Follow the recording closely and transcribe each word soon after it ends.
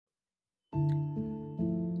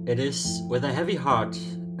It is with a heavy heart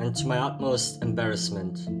and to my utmost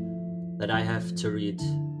embarrassment that I have to read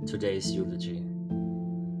today's eulogy.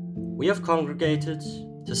 We have congregated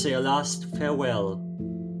to say a last farewell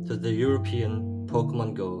to the European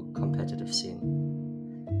Pokémon GO competitive scene.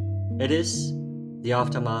 It is the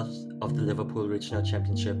aftermath of the Liverpool Regional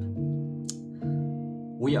Championship.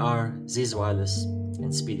 We are Z's Wireless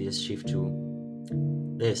and Speediest Chief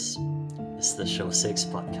 2. This is the Show 6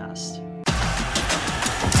 podcast.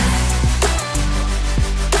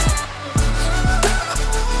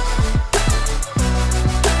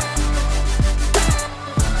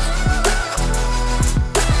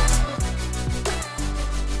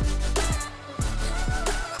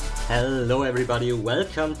 Hello everybody,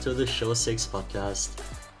 welcome to the Show 6 podcast.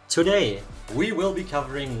 Today, we will be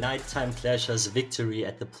covering NiteTimeClasher's victory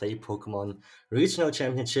at the Play Pokémon Regional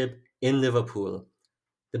Championship in Liverpool.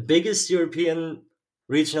 The biggest European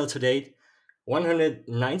regional to date,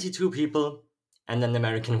 192 people, and an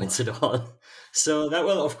American wins it all. So that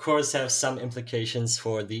will of course have some implications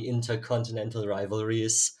for the intercontinental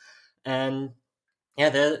rivalries. And yeah,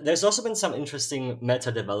 there's also been some interesting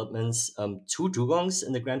meta developments. Two dugongs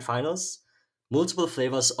in the grand finals, multiple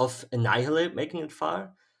flavors of Annihilate making it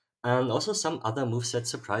far, and also some other moveset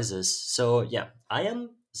surprises. So yeah, I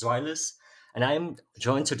am Zweilus, and I am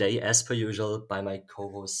joined today, as per usual, by my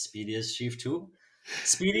co-host Speedy as Chief 2.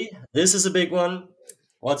 Speedy, this is a big one.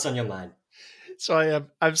 What's on your mind? So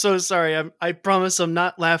I'm so sorry. I promise I'm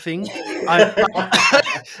not laughing. I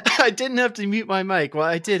I didn't have to mute my mic. Well,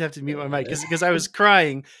 I did have to mute my mic because I was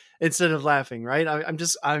crying instead of laughing. Right?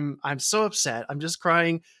 I'm so upset. I'm just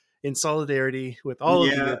crying in solidarity with all of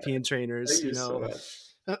the European trainers. Thank you so much.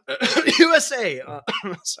 USA.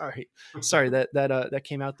 Sorry that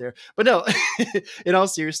came out there. But no, in all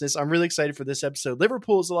seriousness, I'm really excited for this episode.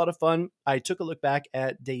 Liverpool is a lot of fun. I took a look back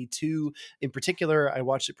at day 2 in particular. I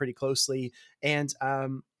watched it pretty closely, and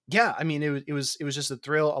yeah, I mean, it was just a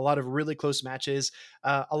thrill. A lot of really close matches,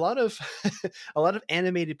 a lot of a lot of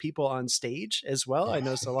animated people on stage as well. I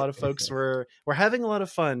noticed a lot of folks were having a lot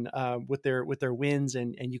of fun with their wins,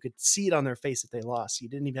 and you could see it on their face if they lost. You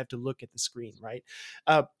didn't even have to look at the screen, right?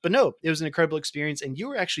 But no, it was an incredible experience, and you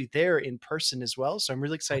were actually there in person as well. So I'm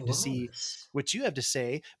really excited to see what you have to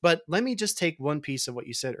say. But let me just take one piece of what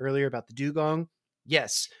you said earlier about the dugong.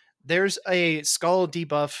 Yes, there's a skull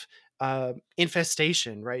debuff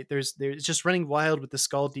infestation, right? There's just running wild with the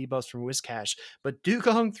skull debuffs from Whiscash, but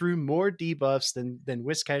Dugong threw more debuffs than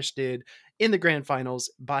Whiscash did in the grand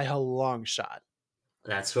finals by a long shot.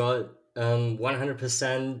 That's what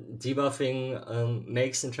 100% debuffing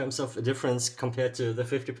makes in terms of a difference compared to the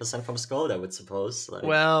 50% from Skull, I would suppose. Like,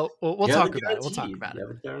 we'll talk about it. We'll talk about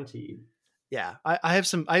it. Guaranteed. Yeah, I have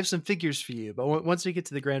some figures for you, but once we get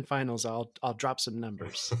to the grand finals, I'll drop some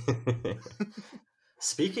numbers.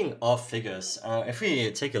 Speaking of figures, if we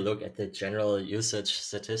take a look at the general usage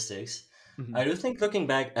statistics, I do think looking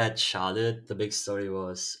back at Charlotte, the big story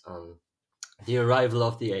was the arrival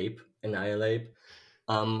of the ape, Annihilate.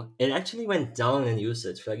 It actually went down in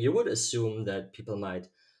usage. Like you would assume that people might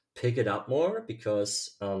pick it up more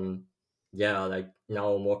because, like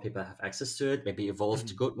now more people have access to it. Maybe evolve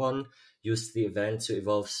the good one, use the event to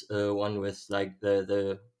evolve one with like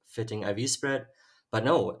the fitting IV spread. But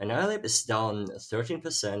no, Annihilate is down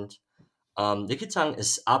 13%. Lickitung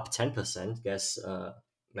is up 10%. Guess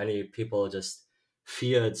many people just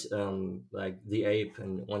feared like the ape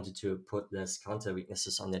and wanted to put less counter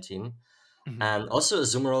weaknesses on their team. And also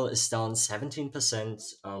Azumarill is down 17%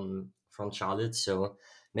 from Charlotte. So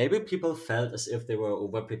maybe people felt as if they were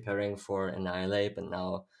over preparing for Annihilate, but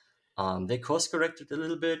now they course corrected a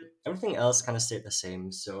little bit. Everything else kind of stayed the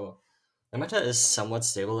same. So the meta is somewhat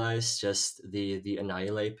stabilized, just the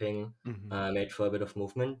Annihilating made for a bit of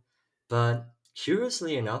movement. But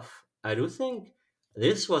curiously enough, I do think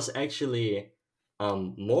this was actually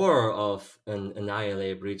more of an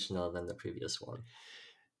Annihilate regional than the previous one.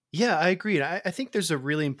 Yeah, I agree. I think there's a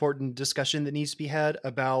really important discussion that needs to be had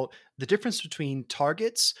about the difference between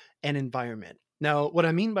targets and environment. Now, what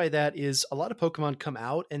I mean by that is a lot of Pokemon come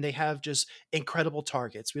out and they have just incredible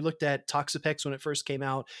targets. We looked at Toxapex when it first came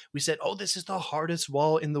out. We said, oh, this is the hardest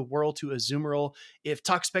wall in the world to Azumarill. If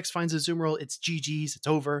Toxapex finds Azumarill, it's GG's, it's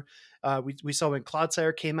over. We saw when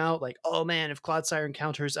Clodsire came out, like, oh man, if Clodsire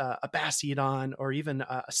encounters a Bastiodon or even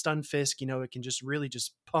a Stunfisk, it can just really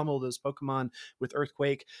just pummel those Pokemon with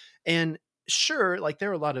Earthquake. And sure, like there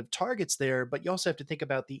are a lot of targets there, but you also have to think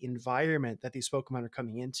about the environment that these Pokemon are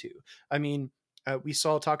coming into. I mean, We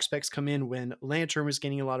saw Talk Specs come in when Lantern was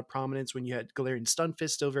gaining a lot of prominence, when you had Galarian Stunfisk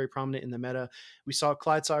still very prominent in the meta. We saw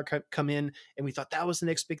Clydesdale come in, and we thought that was the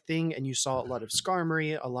next big thing. And you saw a lot of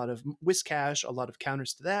Skarmory, a lot of Whiscash, a lot of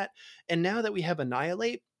counters to that. And now that we have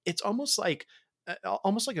Annihilate, it's almost like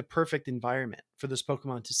a perfect environment for this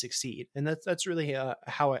Pokemon to succeed. And that's really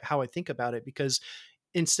how I think about it, because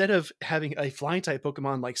instead of having a flying type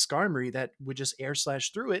Pokemon like Skarmory that would just air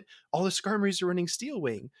slash through it, all the Skarmories are running Steel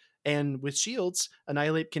Wing. And with shields,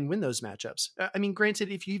 Annihilate can win those matchups. I mean,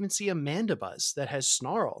 granted, if you even see a Mandibuzz that has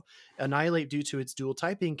Snarl, Annihilate, due to its dual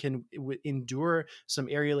typing, can endure some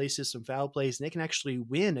aerial aces, some foul plays, and they can actually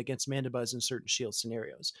win against Mandibuzz in certain shield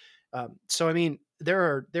scenarios. So, I mean,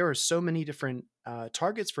 there are so many different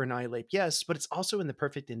targets for Annihilate, yes, but it's also in the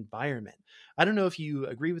perfect environment. I don't know if you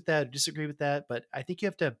agree with that or disagree with that, but I think you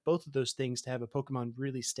have to have both of those things to have a Pokemon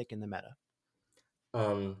really stick in the meta.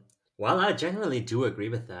 Um, while I generally do agree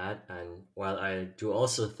with that, and while I do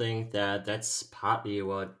also think that that's partly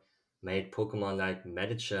what made Pokemon like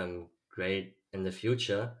Medicham great in the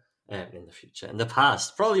future, in the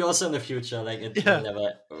past, probably also in the future, like it will Yeah,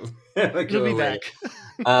 never, never it'll go be away. back.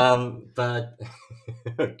 But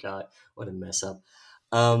oh God, what a mess up.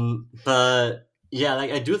 But yeah,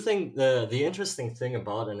 like I do think the interesting thing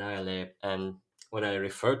about Annihilate and what I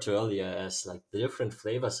referred to earlier as like the different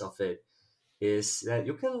flavors of it is that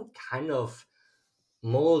you can kind of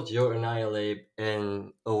mold your Annihilate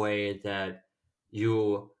in a way that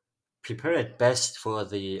you prepare it best for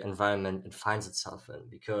the environment it finds itself in.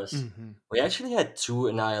 Because Mm-hmm. we actually had two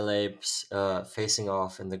Annihilates facing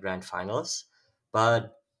off in the grand finals,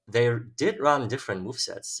 but they did run different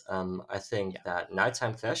movesets. I think Yeah. that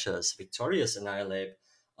NiteTimeClasher's victorious Annihilate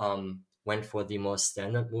went for the most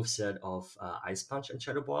standard moveset of Ice Punch and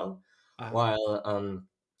Shadow Ball, Uh-huh. while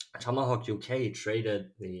Tomahawk UK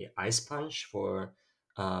traded the Ice Punch for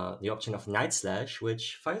the option of Night Slash,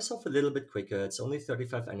 which fires off a little bit quicker. It's only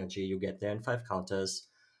 35 energy. You get there in 5 counters.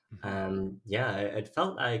 Mm-hmm. And yeah, it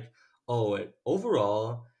felt like,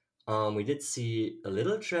 overall, we did see a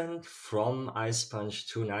little trend from Ice Punch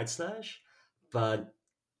to Night Slash, but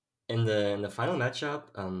in the final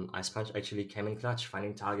matchup, Ice Punch actually came in clutch,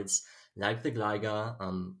 finding targets like the Gligar,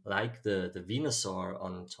 like the Venusaur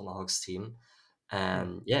on Tomahawk's team. Mm-hmm.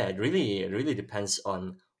 And yeah, it really depends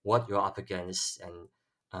on what you're up against and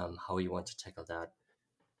how you want to tackle that.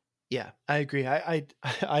 Yeah, I agree. I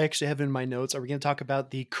actually have it in my notes. Are we going to talk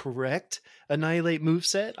about the correct Annihilate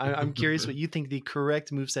moveset? I'm curious what you think the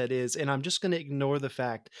correct moveset is, and I'm just going to ignore the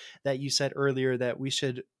fact that you said earlier that we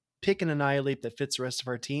should pick an Annihilate that fits the rest of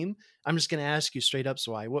our team. I'm just going to ask you straight up,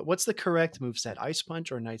 Swai. What's the correct moveset? Ice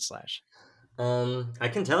Punch or Night Slash? I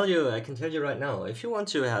can tell you right now, if you want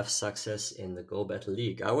to have success in the Go Battle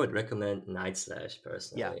League, I would recommend Night Slash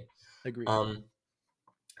Yeah, personally. agreed. Um,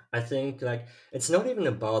 I think like it's not even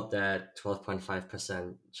about that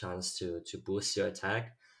 12.5% chance to boost your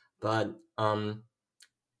attack, but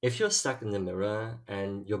if you're stuck in the mirror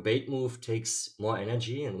and your bait move takes more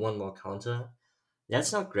energy and one more counter,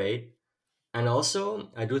 that's not great. And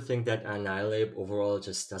also, I do think that Annihilate overall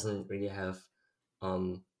just doesn't really have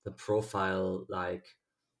the profile like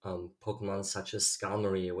Pokemon such as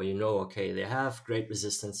Skarmory, where okay, they have great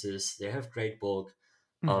resistances, they have great bulk.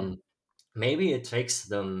 Mhm. Um, Maybe it takes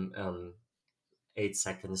them 8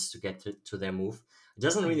 seconds to get to their move. It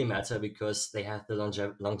doesn't really Mhm. matter because they have the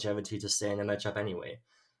longevity to stay in a matchup anyway.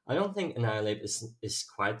 I don't think Annihilate is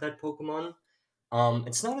quite that Pokemon.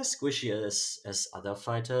 It's not as squishy as other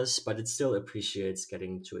fighters, but it still appreciates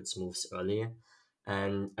getting to its moves early.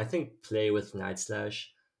 And I think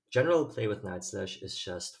general play with Night Slash is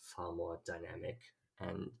just far more dynamic.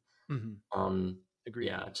 And Mhm. um, Agreed.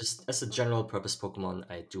 yeah, just as a general purpose Pokemon,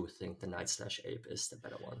 I do think the Night Slash Ape is the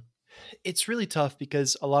better one. It's really tough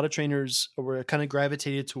because a lot of trainers were kind of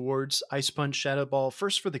gravitated towards Ice Punch Shadow Ball,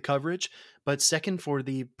 first for the coverage, but second for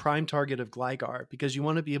the prime target of Gligar, because you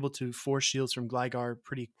want to be able to force shields from Gligar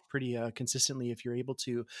pretty consistently if you're able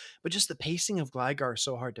to. But just the pacing of Gligar is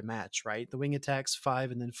so hard to match, right? The wing attacks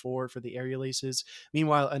 5 and then 4 for the aerial aces.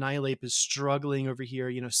 Meanwhile, Annihilate is struggling over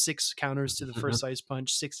here, 6 counters to the first Ice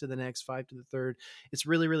Punch, 6 to the next, 5 to the third. It's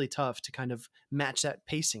really, really tough to kind of match that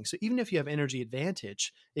pacing. So even if you have energy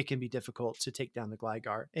advantage, it can be difficult to take down the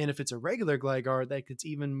Gligar. And if it's a regular Gligar, that gets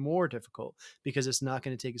even more difficult because it's not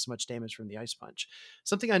going to take as much damage from the Ice Punch.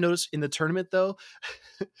 Something I noticed in the tournament, though,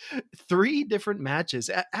 3 different matches.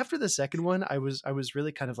 After the second one, I was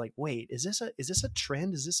really kind of like, wait, is this a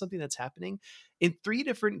trend? Is this something that's happening? In 3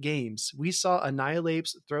 different games, we saw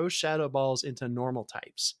Annihilates throw Shadow Balls into normal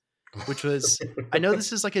types. which was, I know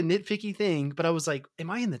this is like a nitpicky thing, but I was like, am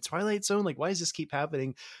I in the Twilight Zone? Like, why does this keep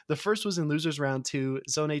happening? The first was in Losers Round 2,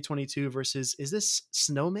 Zone A22 versus, is this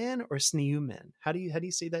Snowman or Sneuman? How do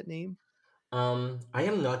you say that name? I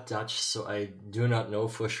am not Dutch, so I do not know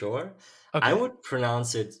for sure. I Okay. would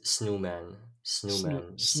pronounce it Snowman.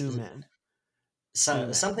 Snowman. Snowman.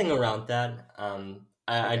 So, Snowman. something around that.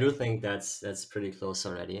 I Okay. do think that's pretty close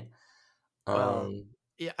already. Well, Um,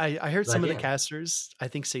 yeah, I heard some but of the yeah. casters, I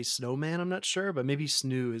think, say snowman. I'm not sure, but maybe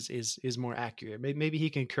snoo is more accurate. Maybe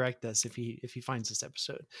he can correct us if he finds this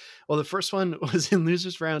episode. Well, the first one was in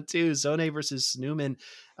losers round 2, Zone A versus Snooman.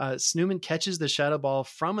 Snooman catches the shadow ball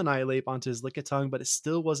from Annihilate onto his Lickitung, but it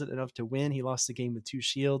still wasn't enough to win. He lost the game with 2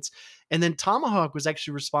 shields, and then Tomahawk was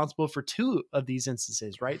actually responsible for 2 of these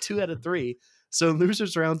instances, right? 2 out of 3. So in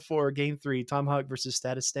losers round 4, game 3, Tomahawk versus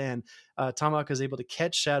Status Stan. Tomahawk was able to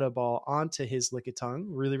catch Shadow Ball onto his Lickitung.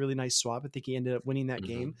 Really, really nice swap. I think he ended up winning that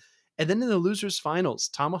game. Mhm. And then in the losers finals,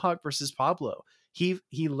 Tomahawk versus Pablo.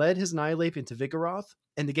 He led his Nihilape into Vigoroth,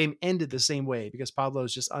 and the game ended the same way because Pablo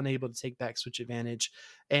was just unable to take back switch advantage.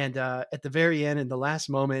 And at the very end, in the last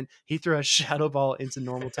moment, he threw a Shadow Ball into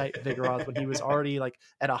normal type Vigoroth when he was already like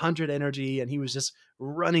at 100 energy, and he was just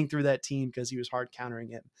running through that team because he was hard countering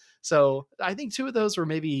him. So I think 2 of those were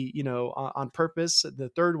maybe, on purpose. The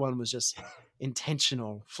third one was just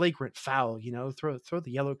intentional, flagrant foul, throw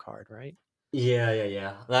the yellow card, right? Yeah, yeah,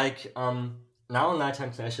 yeah. Like, now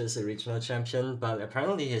NiteTimeClasher is a regional champion, but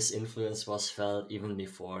apparently his influence was felt even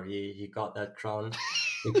before he got that crown,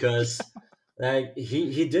 because like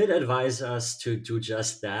he did advise us to do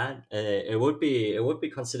just that. It would be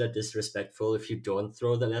considered disrespectful if you don't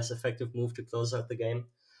throw the less effective move to close out the game.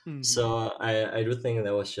 Mhm. So I do think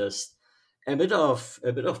that was just a bit of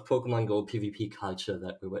Pokemon Go PvP culture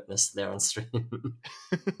that we witnessed there on stream.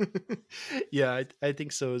 Yeah, I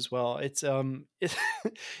think so as well. It's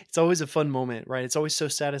always a fun moment, right? It's always so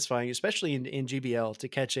satisfying, especially in GBL, to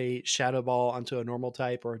catch a shadow ball onto a normal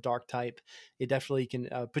type or a dark type. It definitely can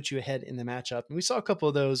put you ahead in the matchup. And we saw a couple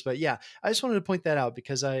of those, but yeah, I just wanted to point that out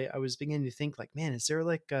because I was beginning to think like, man, is there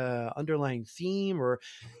like a underlying theme, or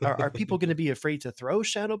are people going to be afraid to throw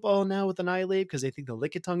shadow ball now with Annihilate because they think the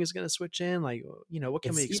Lickitung is going to switch in? Like, what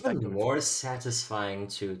can we It's expect even going more forward? satisfying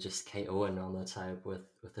to just KO a normal type with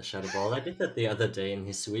a Shadow Ball. I did that the other day in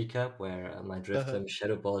Hisui Cup, where my Uh-huh. Drifloon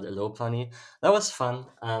Shadow Balled a Lopunny. That was fun.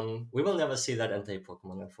 We will never see that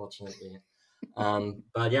anti-Pokemon, unfortunately.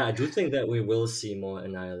 But yeah, I do think that we will see more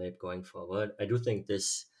Annihilate going forward. I do think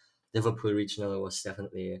this Liverpool Regional was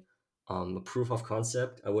definitely a proof of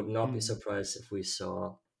concept. I would not be Mm, surprised if we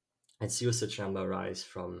saw its usage number rise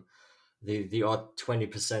from the odd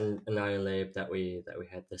 20% Annihilate that we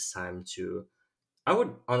had this time to, I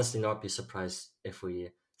would honestly not be surprised if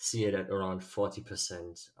we see it at around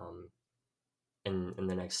 40% in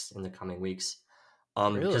the coming weeks.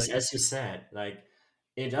 Because really? as you said, like,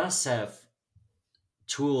 it does have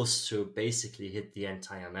tools to basically hit the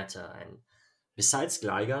entire meta. And besides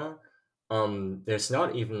Gligar, there's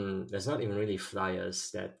not even really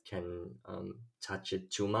flyers that can touch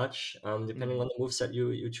it too much, depending Mhm, on the moves that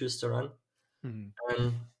you choose to run. mhm,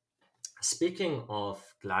 Um, Speaking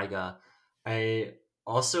of Gligar, I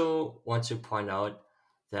also want to point out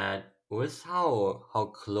that with how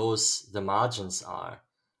close the margins are,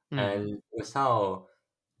 mhm, and with how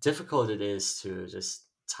difficult it is to just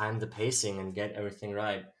time the pacing and get everything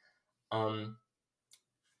right. Um,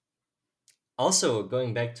 Also,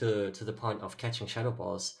 going back to the point of catching shadow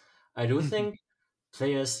balls, I do mhm, think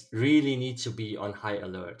players really need to be on high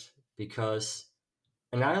alert, because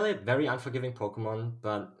Annihilate, very unforgiving Pokemon,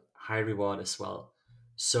 but high reward as well.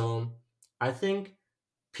 So I think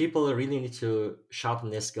people really need to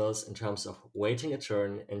sharpen their skills in terms of waiting a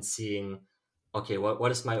turn and seeing, okay,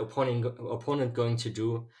 what is my opponent going to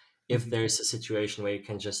do if mhm, there's a situation where you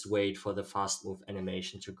can just wait for the fast move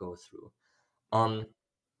animation to go through. Um,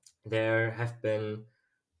 there have been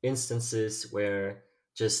instances where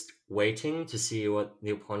just waiting to see what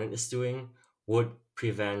the opponent is doing would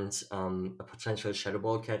prevent a potential Shadow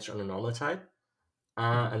Ball catch on a normal type.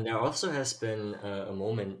 mhm, And there also has been a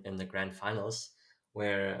moment in the grand finals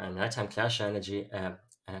where Nighttime Clasher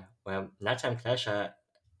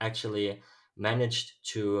actually managed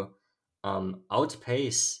to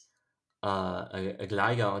outpace a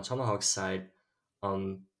Gligar on Tomahawk's side,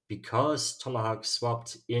 because Tomahawk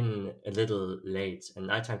swapped in a little late, and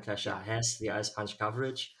Nighttime Clasher yeah, has the Ice Punch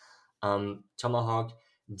coverage. Tomahawk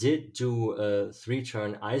did do a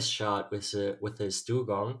 3-turn Ice Shot with his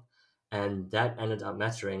Dugong, and that ended up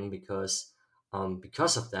mattering because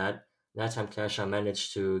of that. Nighttime Clasher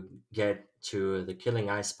managed to get to the killing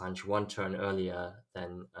Ice Punch 1 turn earlier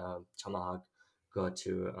than Tomahawk go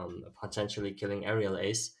to a potentially killing aerial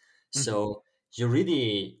ace. Hmm. So you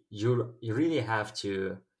really have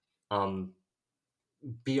to um,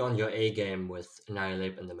 be on your A game with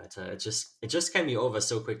Annihilate in the meta. It just can be over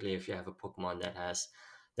so quickly if you have a Pokemon that has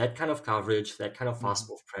that kind of coverage, that kind of fast Hmm.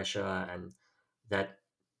 move pressure, and that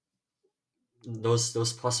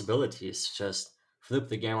those possibilities just flip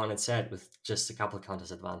the game on its head with just a couple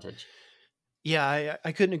counters advantage. Yeah,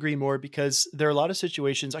 I couldn't agree more because there are a lot of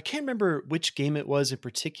situations. I can't remember which game it was in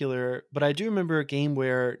particular, but I do remember a game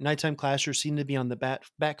where Nighttime Clasher seemed to be on the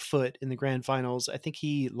back foot in the grand finals. I think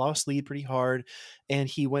he lost lead pretty hard, and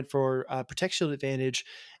he went for protection advantage,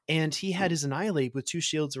 and he had his Annihilate with two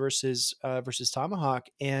shields versus Tomahawk,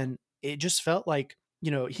 and it just felt like,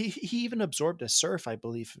 he even absorbed a Surf, I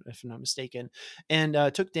believe, if I'm not mistaken, and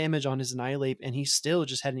took damage on his Annihilate, and he still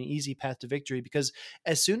just had an easy path to victory because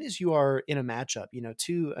as soon as you are in a matchup,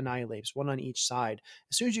 two Annihilates, one on each side,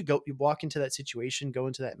 as soon as you walk into that situation, go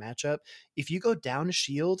into that matchup, if you go down a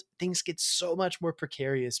shield, things get so much more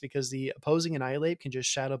precarious because the opposing Annihilate can just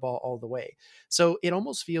Shadow Ball all the way. So it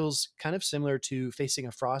almost feels kind of similar to facing a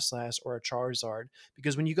Frostlass or a Charizard,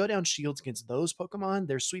 because when you go down shields against those Pokemon,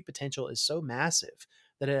 their sweep potential is so massive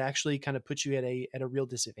that it actually kind of puts you at a real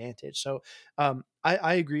disadvantage. So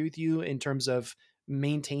I agree with you in terms of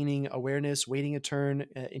maintaining awareness, waiting a turn,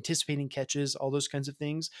 anticipating catches, all those kinds of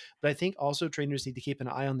things. But I think also trainers need to keep an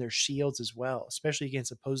eye on their shields as well, especially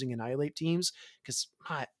against opposing Annihilate teams. Because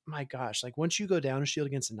my gosh, like once you go down a shield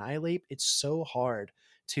against Annihilate, it's so hard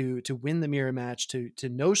to win the mirror match, to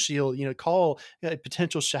no shield, call a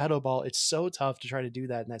potential shadow ball. It's so tough to try to do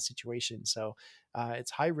that in that situation. So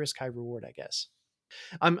it's high risk, high reward, I guess.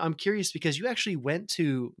 I'm curious because you actually went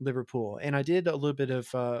to Liverpool, and I did a little bit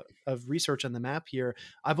of research on the map here.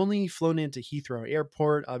 I've only flown into Heathrow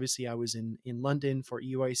Airport. Obviously, I was in London for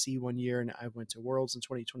EUIC one year, and I went to Worlds in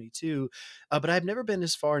 2022. But I've never been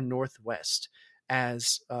as far northwest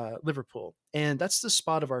as Liverpool, and that's the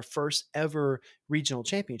spot of our first ever regional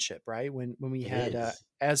championship. Right when we It had is.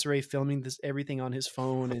 Azray filming this everything on his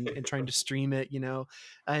phone and trying to stream it,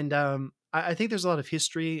 and I think there's a lot of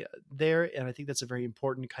history there, and I think that's a very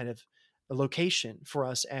important kind of a location for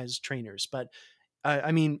us as trainers. But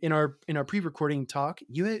I mean, in our pre-recording talk,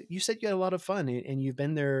 you said you had a lot of fun, and you've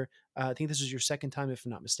been there. I think this is your second time, if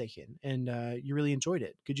I'm not mistaken, and you really enjoyed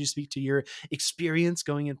it. Could you speak to your experience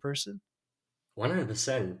going in person?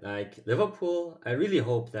 100%. Like Liverpool, I really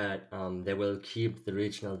hope that they will keep the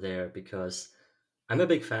regional there because I'm a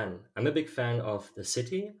big fan. I'm a big fan of the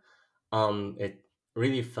city. It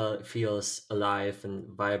really feels alive and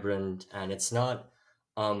vibrant, and it's not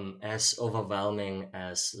as overwhelming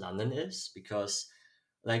as London is because,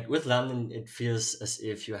 like with London, it feels as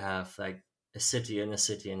if you have like a city in a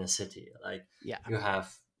city in a city. Like Yeah. you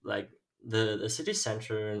have like the city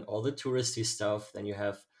center and all the touristy stuff. Then you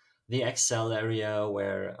have the Excel area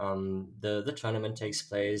where the tournament takes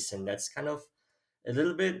place, and that's kind of a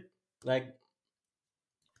little bit like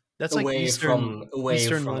That's like away Eastern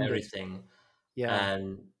from London. everything. Yeah.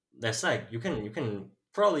 And that's like you can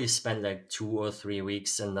probably spend like 2 or 3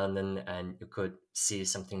 weeks in London and you could see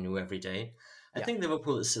something new every day. I Yeah. think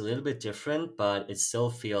Liverpool is a little bit different, but it still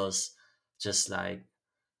feels just like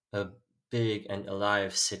a big and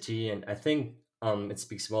alive city. And I think it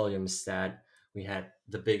speaks volumes that we had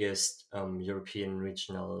the biggest European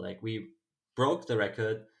regional. Like we broke the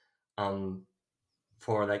record um,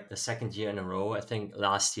 for like the second year in a row. I think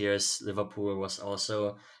last year's Liverpool was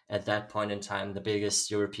also at that point in time the biggest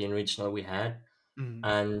European regional we had. Mhm.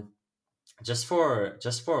 And just for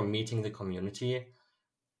meeting the community,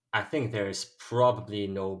 I think there is probably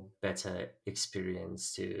no better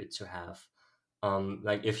experience to have.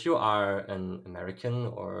 Like if you are an American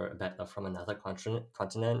or a battler from another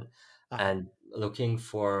continent Uh-huh. and looking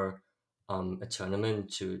for a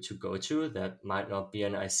tournament to go to that might not be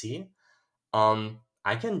an IC,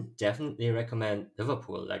 I can definitely recommend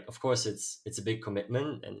Liverpool. Like, of course, it's a big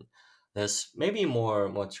commitment, and there's maybe more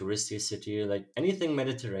touristy city. Like anything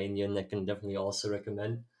Mediterranean, I can definitely also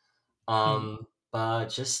recommend. Mhm. But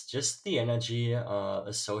just the energy,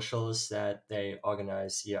 the socials that they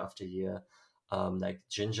organize year after year. Like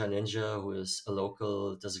Ginger Ninja, who is a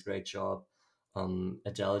local, does a great job.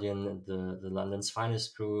 Adelian, the London's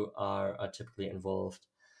finest crew are typically involved,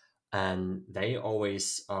 and they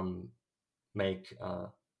always make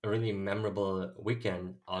a really memorable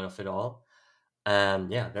weekend out of it all.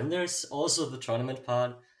 And yeah, then there's also the tournament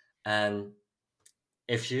part. And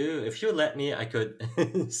if you let me, I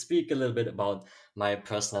could speak a little bit about my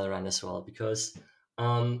personal run as well because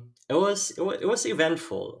It was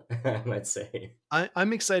eventful, I might say.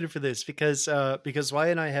 I'm excited for this because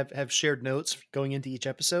Wyatt and I have shared notes going into each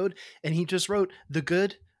episode, and he just wrote the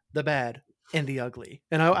good, the bad, and the ugly.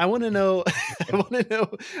 And I want to know I want to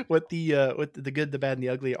know what the good, the bad, and the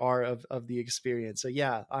ugly are of the experience. So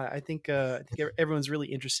yeah, I think everyone's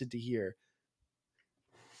really interested to hear.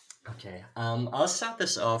 Okay, I'll start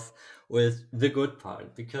this off with the good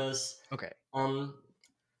part because Okay. um,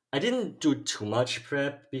 I didn't do too much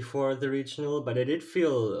prep before the regional, but I did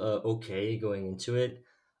feel okay going into it.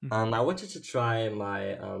 Hmm. I wanted to try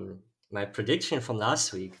my prediction from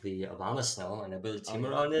last week, the Obama Snow, and I built a Oh team yeah.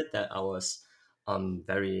 around it that I was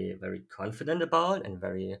very very confident about and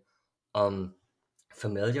very um,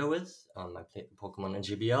 familiar with. I played Pokemon in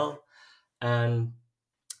GBL, and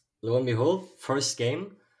lo and behold, first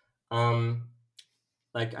game. Um,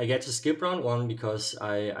 like I get to skip round one because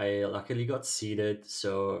I luckily got seeded.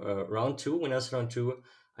 So round two, winners round two,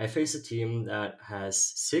 I face a team that has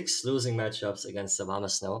six losing matchups against Savannah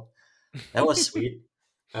Snow. That was sweet.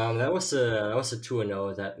 That was a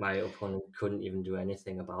 2-0 that my opponent couldn't even do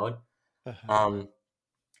anything about. Uh-huh. Um,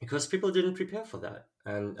 because people didn't prepare for that,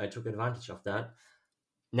 and I took advantage of that.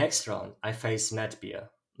 Next round, I face Matt Beer.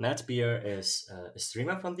 Matt Beer is a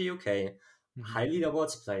streamer from the UK, Hmm. high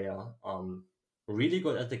leaderboards player, really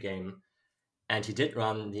good at the game, and he did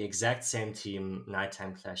run the exact same team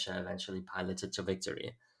NiteTimeClasher eventually piloted to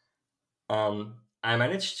victory. I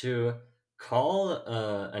managed to call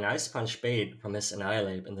an Ice Punch bait from his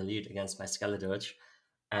Annihilate in the lead against my Skeledirge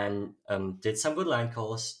and did some good line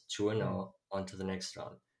calls 2-0 on to the next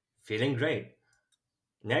round. Feeling great.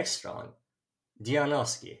 Next round,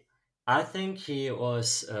 Dianowski. I think he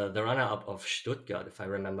was the runner-up of Stuttgart, if I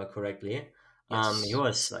remember correctly. He Yes.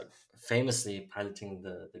 was like famously piloting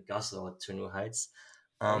the Guzzlord to new heights.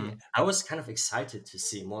 Oh yeah. I was kind of excited to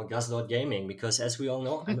see more Guzzlord gaming because, as we all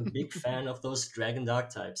know, I'm a big fan of those Dragon Dark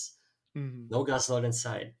types. Hmm. No Guzzlord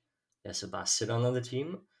inside. There's a Bastodon on the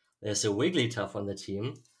team. There's a Wigglytuff on the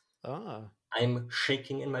team. Ah. I'm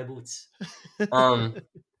shaking in my boots. Um,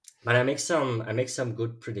 but I make some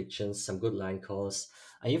good predictions, some good line calls.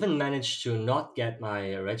 I even managed to not get my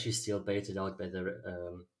Registeel baited out by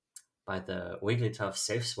the Wigglytuff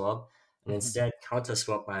safe swap, and Mhm. instead counter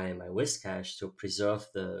swap my Whiscash to preserve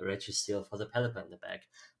the Registeel for the Pelipper in the back.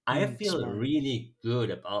 I Mm, feel smart. really good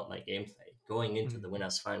about my gameplay going into the Mhm.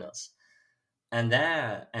 winners finals. And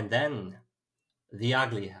then the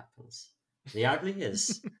ugly happens. The ugly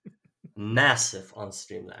is massive on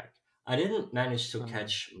stream lag. I didn't manage to Uh,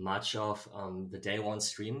 catch much of the day one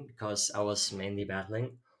stream because I was mainly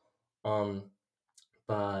battling. Um,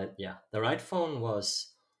 but yeah, the right phone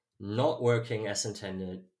was not working as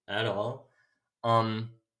intended at all.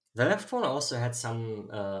 Um, the left phone also had some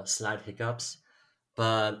slight hiccups,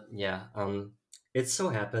 but yeah, it so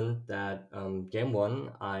happened that game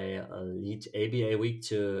one I lead ABA week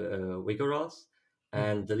to Vigoroth,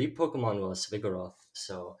 mhm. and the lead Pokemon was Vigoroth,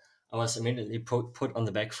 so I was immediately put on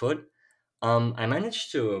the back foot. I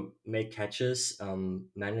managed to make catches,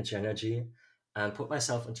 manage energy, and put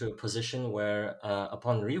myself into a position where,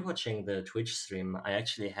 upon rewatching the Twitch stream, I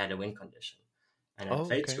actually had a win condition, and I Oh,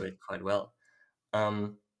 played to okay. it quite well.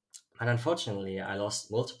 Um, and unfortunately, I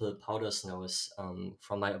lost multiple powder snows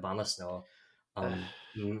from my Obama snow, Uh, um,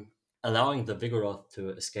 mm, allowing the Vigoroth to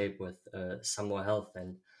escape with some more health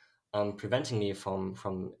and preventing me from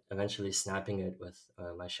eventually snapping it with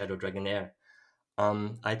my Shadow Dragonair.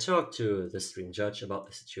 I talked to the stream judge about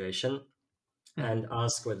the situation mhm. and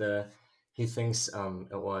asked whether he thinks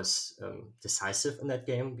it was decisive in that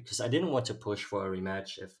game because I didn't want to push for a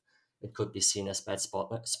rematch if it could be seen as bad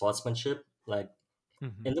sportsmanship. Like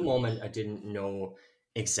Mhm. in the moment, I didn't know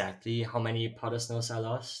exactly how many powder snows I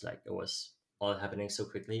lost. Like it was all happening so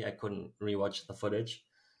quickly, I couldn't rewatch the footage.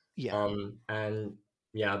 Yeah. And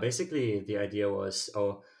yeah, basically the idea was,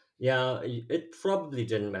 oh, yeah, it probably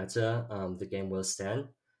didn't matter. The game will stand,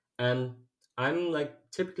 and I'm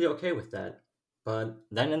like typically okay with that. But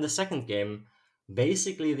then in the second game,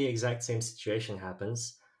 basically the exact same situation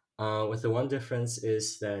happens. With the one difference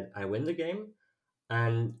is that I win the game,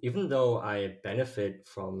 and even though I benefit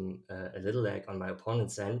from a little lag on my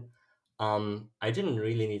opponent's end, I didn't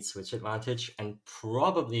really need switch advantage and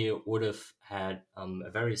probably would have had a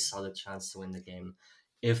very solid chance to win the game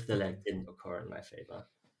if the lag Mhm. didn't occur in my favor.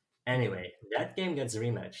 Mhm. Anyway, that game gets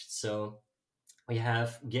rematched. So we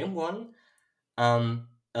have game one,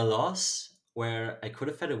 a loss where I could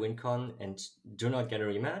have had a win con and do not get a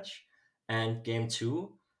rematch, and game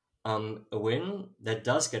two, a win that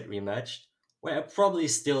does get rematched, where I probably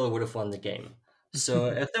still would have won the game. So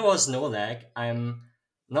if there was no lag, I'm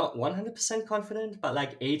not 100% confident, but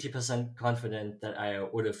like 80% confident that I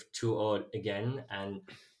would have 2-0 again and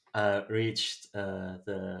reached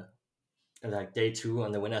the like day two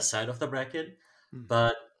on the winner's side of the bracket. Mm.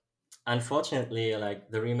 But unfortunately, like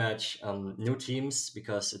the rematch, new teams,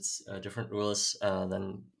 because it's different rules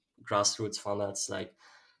than grassroots formats like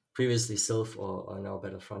previously Sylph or now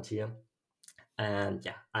Battle Frontier. And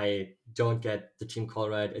yeah, I don't get the team call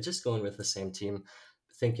right. I just going with the same team,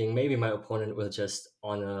 thinking maybe my opponent will just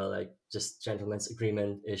honor like just gentleman's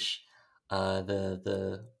agreement ish,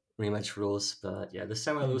 the rematch rules. But yeah, this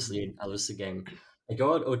time I lose Mm. lead. I lose the game. I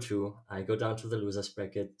go out 0-2. I go down to the losers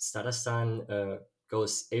bracket. Statastan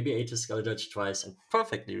goes ABA to Skull Judge twice and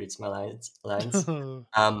perfectly reads my lines. Oh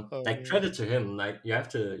Like man. credit to him. Like you have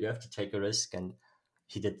to take a risk, and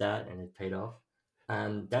he did that, and it paid off.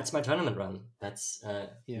 And that's my tournament run. That's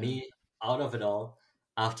Yeah. me out of it all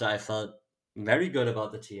after I felt very good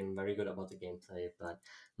about the team, very good about the gameplay, but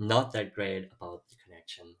not that great about the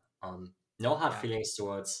connection. No hard Yeah. feelings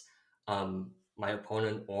towards my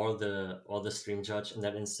opponent or the stream judge in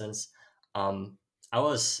that instance. Um, I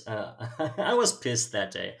was I was pissed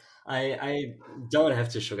that day. I don't have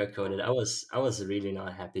to sugarcoat it. I was really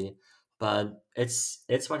not happy, but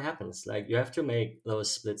it's what happens. Like you have to make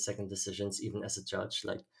those split second decisions even as a judge.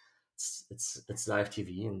 Like it's live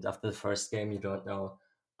TV, and after the first game you don't know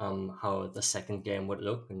how the second game would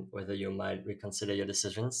look and whether you might reconsider your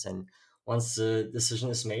decisions. And once the decision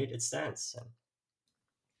is made, it stands, and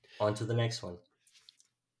on to the next one.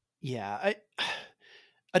 Yeah.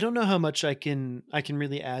 I don't know how much I can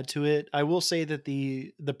really add to it. I will say that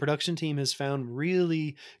the production team has found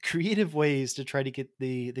really creative ways to try to get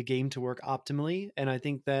the game to work optimally, and I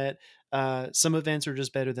think that some events are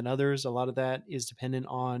just better than others. A lot of that is dependent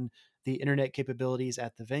on the internet capabilities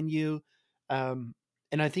at the venue,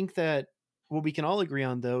 and I think that what we can all agree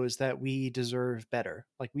on though is that we deserve better.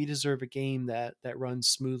 Like we deserve a game that runs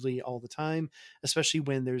smoothly all the time, especially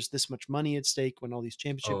when there's this much money at stake, when all these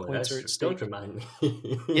championship Oh, points that's are at true. Don't stake. remind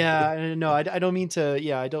me. Yeah, no, I don't mean to.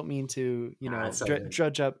 Yeah, I don't mean to. Nah, it's all good.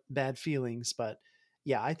 Drudge up bad feelings, but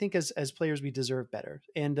yeah, I think as players we deserve better,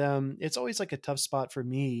 and it's always like a tough spot for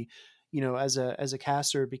me, as a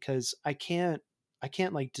caster because I can't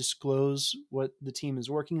like disclose what the team is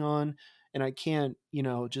working on, and I can't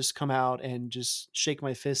just come out and just shake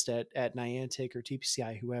my fist at Niantic or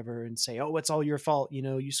TPCI whoever and say, oh, it's all your fault,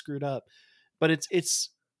 you screwed up. But it's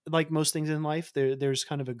like most things in life, there's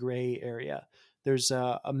kind of a gray area. There's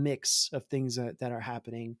a mix of things that are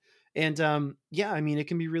happening, and yeah, I mean, it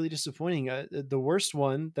can be really disappointing. The worst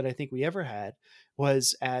one that I think we ever had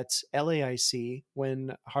was at LAIC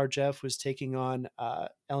when Hard Jeff was taking on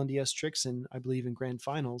LNDS Trixon, I believe, in grand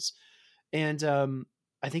finals, and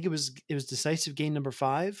I think it was decisive game number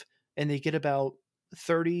 5, and they get about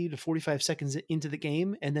 30 to 45 seconds into the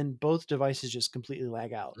game, and then both devices just completely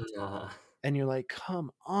lag out, Nah. and you're like, come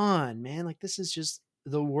on, man, like this is just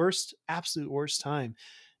the worst, absolute worst time.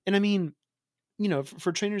 And I mean,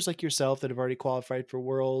 for trainers like yourself that have already qualified for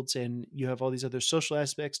worlds and you have all these other social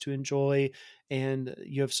aspects to enjoy and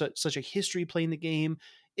you have such a history playing the game,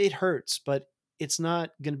 it hurts, but it's not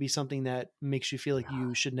going to be something that makes you feel like Yeah.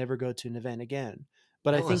 you should never go to an event again.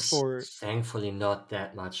 But I There think was for thankfully not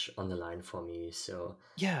that much on the line for me, so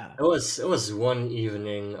yeah, it was one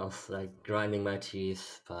evening of like grinding my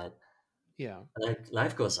teeth, but yeah. like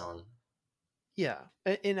life goes on. Yeah,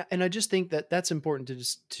 and I just think that that's important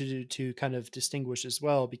to kind of distinguish as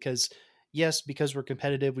well, because yes, because we're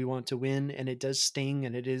competitive, we want to win, and it does sting,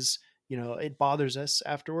 and it is, it bothers us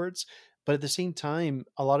afterwards. But at the same time,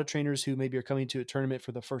 a lot of trainers who maybe are coming to a tournament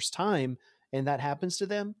for the first time, and that happens to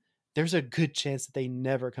them, there's a good chance that they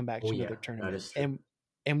never come back Oh to another yeah, that tournament, is true.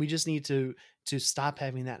 and we just need to stop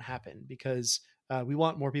having that happen, because we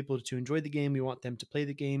want more people to enjoy the game. We want them to play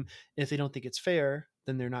the game. And if they don't think it's fair,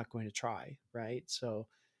 then they're not going to try, right? So,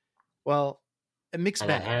 well, a mixed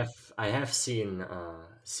And I bag. have I have seen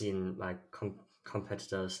like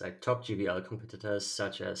competitors, like top GBL competitors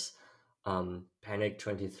such as Panic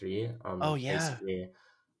 23 Oh yeah, basically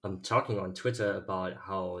talking on Twitter about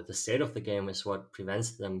how the state of the game is what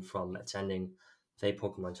prevents them from attending play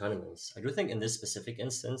Pokemon tournaments. I do think in this specific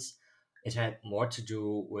instance it had more to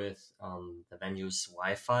do with the venue's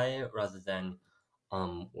Wi-Fi rather than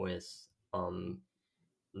with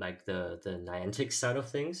like the Niantic side of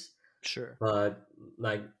things. sure. But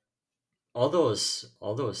like all those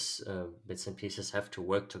bits and pieces have to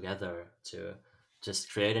work together to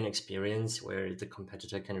just create an experience where the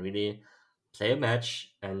competitor can really play a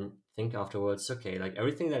match and think afterwards, okay, like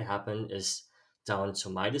everything that happened is down to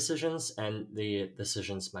my decisions and the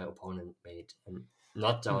decisions my opponent made, and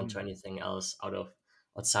not down to Mhm. anything else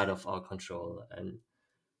outside of our control. And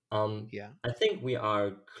Yeah. I think we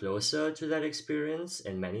are closer to that experience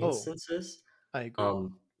in many Oh, instances. I agree.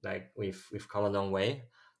 Like we've come a long way,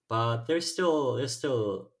 but there's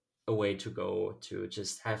still a way to go to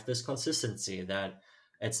just have this consistency that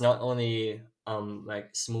it's not only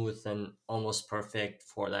like smooth and almost perfect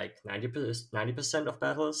for like 90% of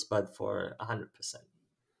battles, but for 100%.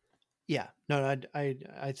 Yeah, no,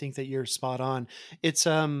 I think that you're spot on. It's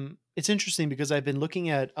interesting because I've been looking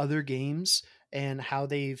at other games and how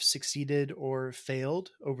they've succeeded or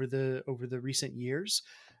failed over the recent years,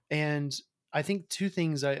 and I think two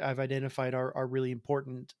things I've identified are really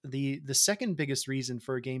important. The second biggest reason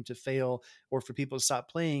for a game to fail or for people to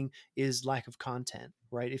stop playing is lack of content.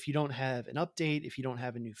 Right? If you don't have an update, if you don't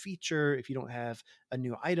have a new feature, if you don't have a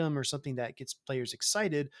new item or something that gets players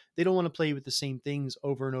excited, they don't want to play with the same things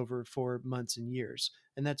over and over for months and years.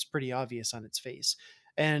 And that's pretty obvious on its face.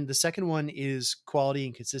 And the second one is quality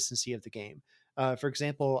and consistency of the game. For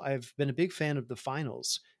example, I've been a big fan of the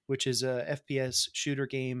Finals, which is a FPS shooter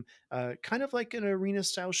game, kind of like an arena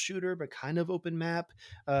style shooter, but kind of open map.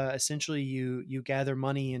 Essentially, you gather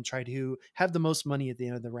money and try to have the most money at the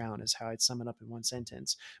end of the round, is how I'd sum it up in one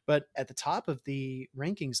sentence. But at the top of the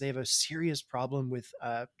rankings, they have a serious problem with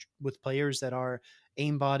players that are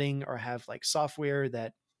aimbotting or have like software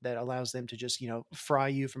that allows them to just fry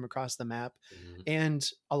you from across the map. Mhm. And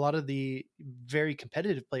a lot of the very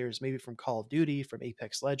competitive players, maybe from Call of Duty, from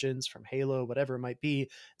Apex Legends, from Halo, whatever it might be,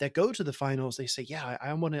 that go to the finals, they say, yeah,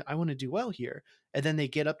 I want to do well here. And then they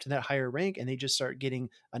get up to that higher rank and they just start getting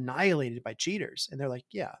annihilated by cheaters, and they're like,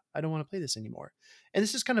 yeah, I don't want to play this anymore. And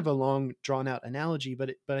this is kind of a long drawn out analogy,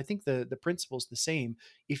 but I think the principle is the same.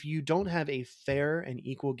 If you don't have a fair and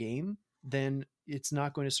equal game, then it's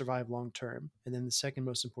not going to survive long term. And then the second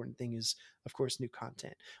most important thing is, of course, new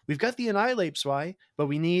content. We've got the Annihilate Spy, but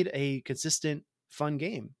we need a consistent, fun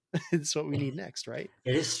game. It's what we need next, right?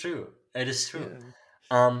 It is true. It is true.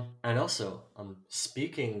 Yeah. And also,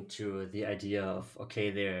 speaking to the idea of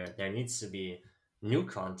okay, there needs to be new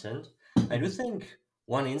content. I do Mhm. think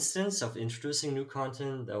one instance of introducing new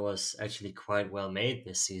content that was actually quite well made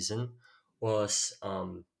this season was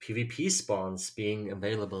PvP spawns being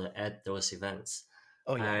available at those events.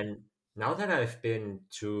 Oh yeah. And now that I've been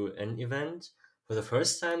to an event for the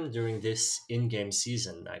first time during this in-game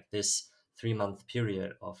season, like this 3 month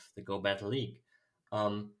period of the Go Battle League,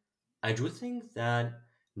 um, I do think that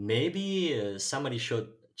maybe somebody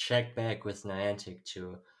should check back with Niantic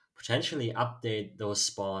to potentially update those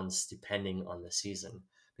spawns depending on the season.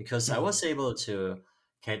 Because I Mhm. was able to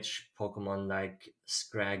catch Pokemon like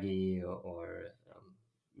Scraggy or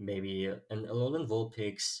maybe an Alolan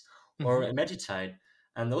Vulpix or Mhm. a Meditite.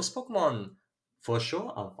 And those Pokemon for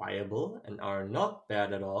sure are viable and are not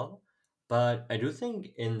bad at all. But I do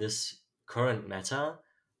think in this current meta,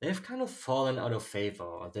 they've kind of fallen out of favor,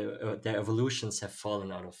 or their evolutions have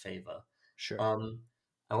fallen out of favor. Sure. Um,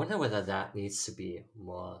 I wonder whether that needs to be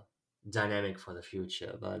more dynamic for the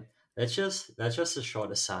future. But that's just a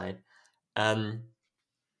short aside. Um,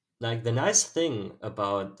 like the nice thing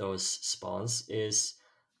about those spawns is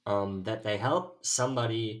that they help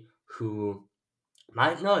somebody who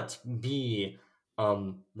might not be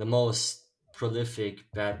the most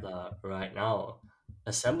prolific battler right now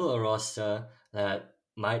assemble a roster that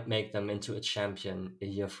might make them into a champion a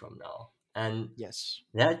year from now. And Yes.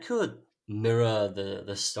 that could mirror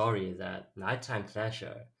the story that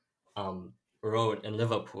NiteTimeClasher um, wrote in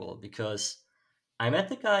Liverpool, because I met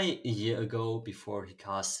the guy a year ago before he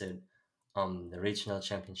casted the regional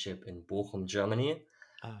championship in Bochum, Germany,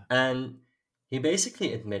 Uh, and he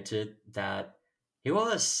basically admitted that he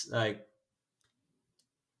was like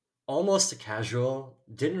almost a casual,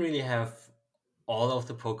 didn't really have all of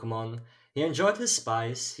the Pokemon. He enjoyed his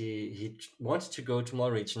spice. He wanted to go to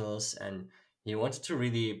more regionals, and he wanted to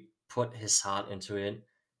really put his heart into it.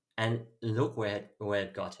 And look where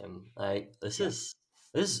it got him. Like yeah. this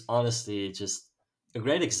is honestly just a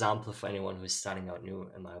great example for anyone who's starting out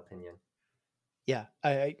new, in my opinion. Yeah,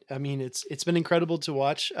 I mean it's been incredible to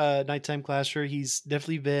watch Nighttime Clasher. He's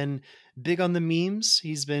definitely been big on the memes.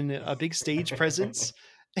 He's been a big stage presence,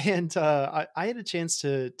 and I had a chance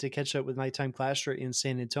to catch up with Nighttime Clasher in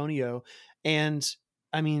San Antonio, and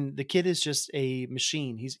I mean the kid is just a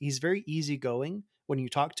machine. He's very easygoing when you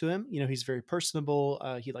talk to him. You know, he's very personable.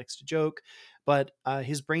 He likes to joke, but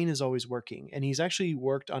his brain is always working, and he's actually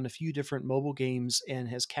worked on a few different mobile games and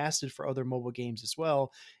has casted for other mobile games as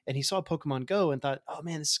well. And he saw Pokemon Go and thought, "Oh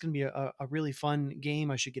man, this is going to be a really fun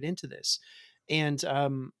game. I should get into this." And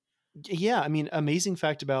yeah, I mean, amazing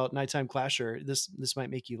fact about Nighttime Clasher. This might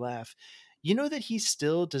make you laugh. You know that he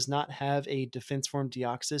still does not have a defense form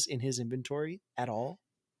Deoxys in his inventory at all.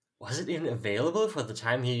 Was it even available for the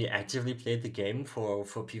time he actively played the game for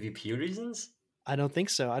PvP reasons? I don't think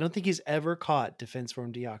so. I don't think he's ever caught Defense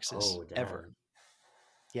Form Deoxys Oh, ever. damn.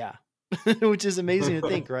 Yeah. Which is amazing to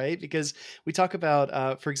think, right? Because we talk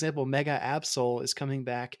about, for example, Mega Absol is coming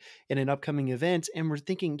back in an upcoming event, and we're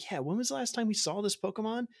thinking, yeah, when was the last time we saw this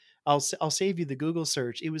Pokemon? I'll save you the Google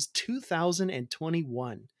search. It was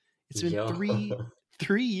 2021. It's been Yo.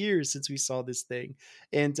 three years since we saw this thing,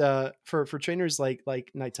 and for trainers like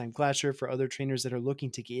NiteTimeClasher, for other trainers that are looking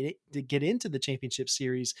to get into the championship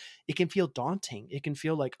series, it can feel daunting. It can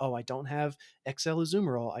feel like, oh, I don't have XL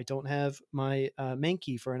Azumarill. I don't have my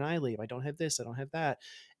Mankey for an Annihilape. I don't have this. I don't have that.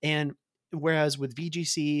 And whereas with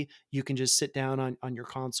VGC, you can just sit down on your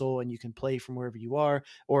console and you can play from wherever you are.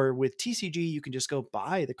 Or with TCG, you can just go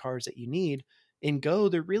buy the cards that you need. In Go,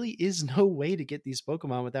 there really is no way to get these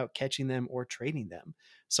Pokemon without catching them or trading them.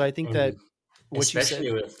 So I think And that what you said,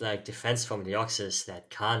 especially with like defense from Deoxys that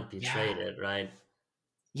can't be yeah, traded, right?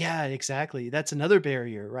 yeah, exactly. That's another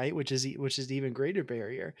barrier, right? Which is the even greater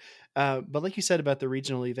barrier. But like you said about the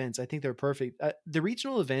regional events, I think they're perfect. The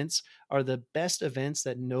regional events are the best events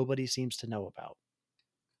that nobody seems to know about.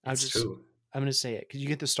 I'm It's just true. I'm going to say it because you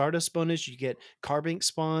get the Stardust bonus, you get Carbink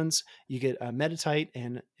spawns, you get Metatite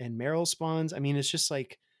and Meryl spawns. I mean, it's just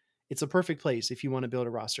like it's a perfect place if you want to build a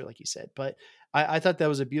roster, like you said. But I thought that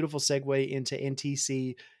was a beautiful segue into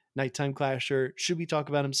NTC Nighttime Clasher. Should we talk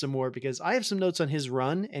about him some more? Because I have some notes on his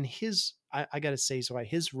run, and I got to say, so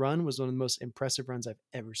his run was one of the most impressive runs I've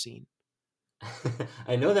ever seen.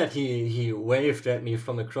 I know that he waved at me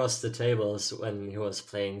from across the tables when he was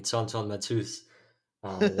playing Tonton Matus,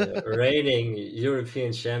 the reigning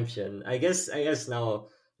European champion. I guess now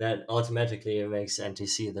that automatically makes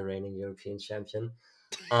NTC the reigning European champion.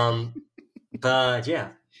 Um, but yeah,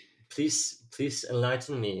 please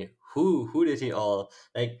enlighten me. Who did he all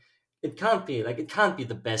like? It can't be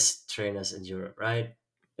the best trainers in Europe, right?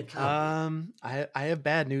 It can't be. I have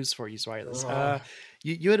bad news for you, Swireless. Oh.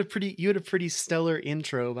 You had a pretty stellar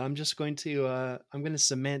intro, but I'm going to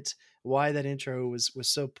cement why that intro was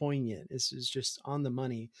so poignant. This is just on the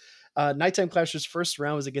money. Nighttime Clasher's first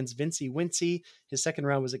round was against Vincy Wincy. His second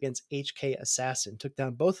round was against HK Assassin. Took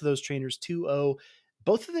down both of those trainers 2-0.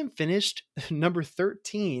 Both of them finished number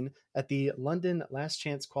 13 at the London Last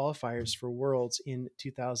Chance qualifiers for Worlds in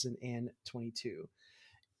 2022.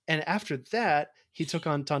 And after that, he took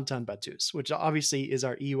on Tantan Batus, which obviously is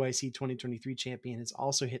our EUIC 2023 champion. Has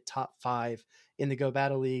also hit top 5 in the Go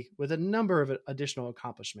Battle League with a number of additional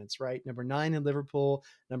accomplishments, right? Number 9 in Liverpool,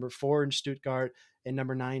 number 4 in Stuttgart, and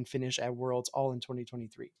number 9 finish at Worlds, all in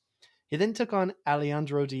 2023. He then took on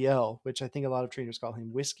Alejandro DL, which I think a lot of trainers call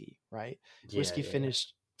him Whiskey, right? Yeah, Whiskey yeah, yeah.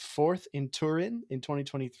 finished 4th in Turin in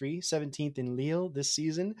 2023, 17th in Lille this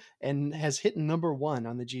season, and has hit number 1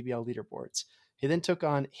 on the GBL leaderboards. He then took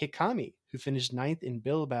on Hikami, who finished 9th in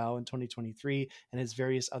Bilbao in 2023 and has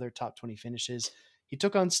various other top 20 finishes. He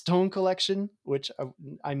took on Stone Collection, which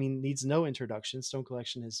I mean needs no introduction. Stone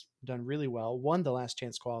Collection has done really well, won the Last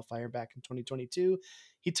Chance qualifier back in 2022.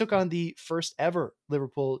 He took on the first ever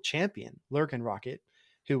Liverpool champion, Lurgan Rocket,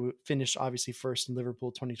 who finished obviously first in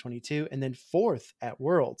Liverpool 2022 and then 4th at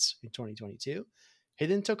Worlds in 2022. He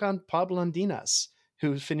then took on Pablo Andinas,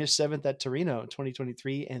 who finished 7th at Torino in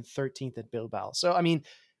 2023 and 13th at Bilbao. So, I mean,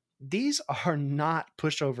 these are not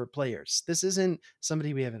pushover players. This isn't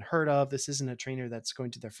somebody we haven't heard of. This isn't a trainer that's going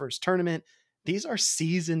to their first tournament. These are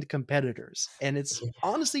seasoned competitors. And it's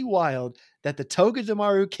honestly wild that the Toga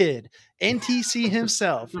Damaru kid, NTC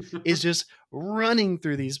himself, is just running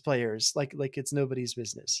through these players like it's nobody's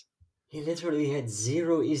business. He literally had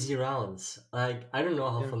zero easy rounds. Like I don't know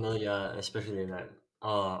how Yeah. familiar, especially like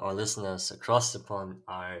our listeners across the pond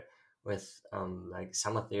are with like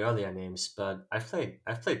some of the earlier names, but I've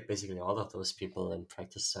played basically all of those people in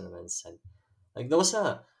practice tournaments, and like those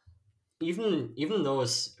are even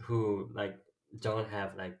those who like don't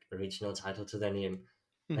have like a regional title to their name,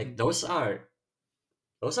 like Mhm. those are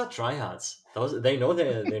tryhards. Those they know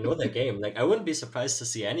their game. Like I wouldn't be surprised to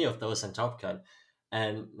see any of those on Top Cut,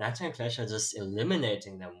 and Nighttime Clash are just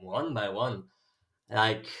eliminating them one by one.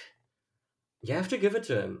 Like you have to give it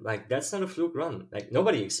to him. Like that's not a fluke run. Like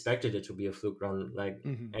nobody expected it to be a fluke run. Like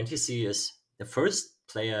Mhm. NTC is the first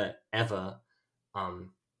player ever,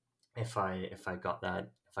 um, if I got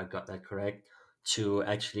that correct, to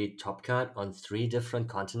actually Top Cut on 3 different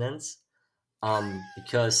continents.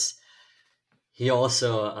 Because he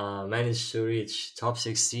also managed to reach top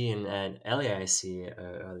 16 at LAIC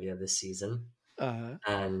earlier this season, Uh,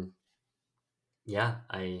 and yeah,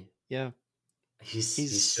 I yeah. he's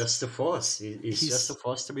He's just a force. He's just a he's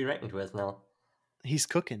force to be reckoned with now. he's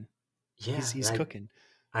cooking. Yeah, He's like cooking.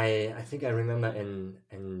 I think I remember in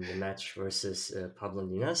the match versus Pablo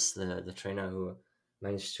Dinas, the trainer who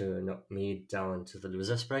managed to knock me down to the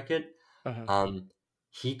losers bracket. Uh-huh. Um,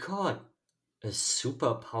 he caught a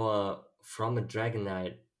superpower from a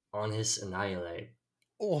Dragonite on his Annihilate.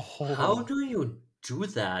 How Oh, do you do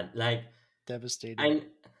that? Like, devastating. I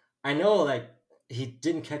I know like he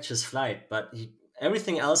didn't catch his flight, but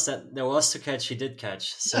everything else that there was to catch, he did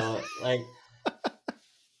catch. So like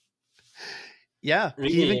Yeah,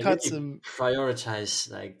 he even caught really some. prioritize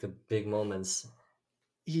like the big moments.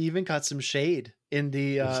 He even caught some shade in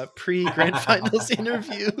the pre grand finals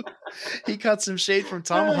interview. He caught some shade from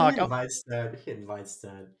He Tomahawk. invites that. He invites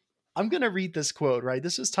that. I'm gonna read this quote, right?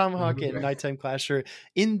 This is Tomahawk and Nighttime Clasher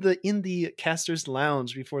in the casters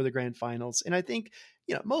lounge before the grand finals. And I think,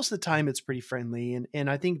 most of the time it's pretty friendly. And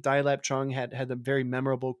I think Dilap Chung had a very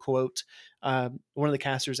memorable quote. One of the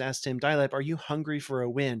casters asked him, Dilap, are you hungry for a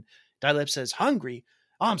win? Dilap says, hungry?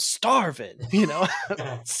 I'm starving,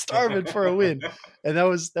 starving for a win. And that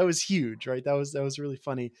was huge, right? That was really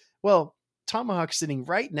funny. Well, Tomahawk sitting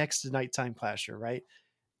right next to Nighttime Clasher, right?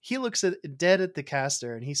 He looks dead at the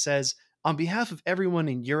caster and he says, on behalf of everyone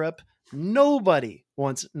in Europe, nobody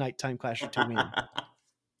wants Nighttime Clasher to win.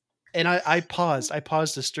 And I paused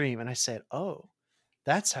the stream and I said, oh,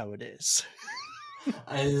 that's how it is.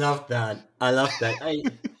 I love that. I love that.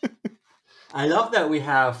 I love that we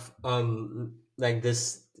have like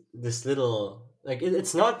this little like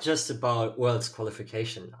it's not just about world's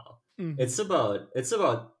qualification now. Mm-hmm. It's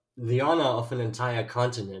about the honor of an entire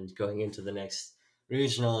continent going into the next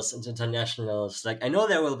regionals and internationals. Like I know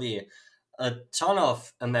there will be a ton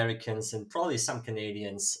of Americans and probably some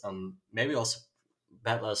Canadians, maybe also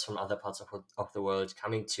battlers from other parts of the world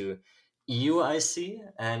coming to EU. I see,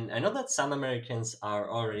 and I know that some Americans are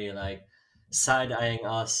already like side eyeing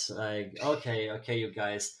us, like, okay, you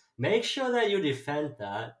guys, make sure that you defend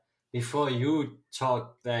that before you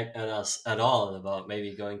talk back at us at all about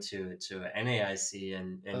maybe going to NAIC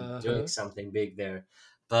and doing Uh-huh. something big there.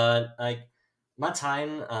 But like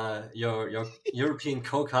Martijn, your European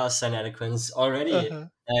co-cast and eloquence already Uh-huh.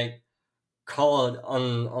 like called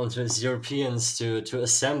on these Europeans to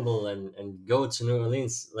assemble and go to New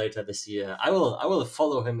Orleans later this year. I will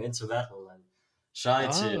follow him into battle and try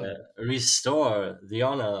to Oh. restore the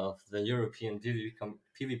honor of the European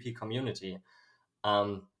PvP community.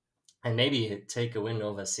 Um, and maybe take a win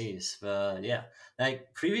overseas. But yeah,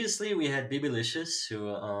 like previously we had Bibelicious who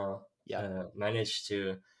Yeah. managed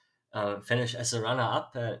to finish as a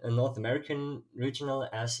runner-up at a North American regional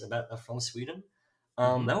as a battler from Sweden.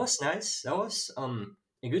 Mm-hmm. That was nice. That was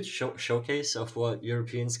a good showcase of what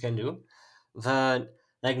Europeans can do. But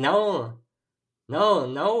like now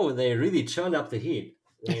they really turned up the heat.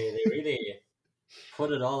 They really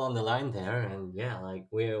put it all on the line there, and yeah, like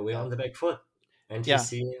we're Yeah. on the back foot. Yeah.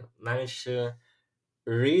 NTC managed to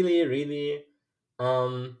really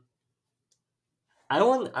um I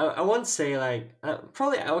won't say like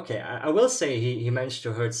probably okay. I will say he managed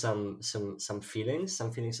to hurt some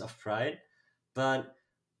feelings of pride, but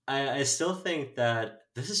I still think that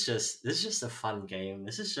this is just a fun game.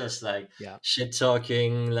 This is just like Yeah. shit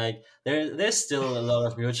talking. Like there's still a lot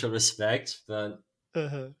of mutual respect, but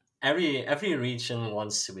Uh-huh. every region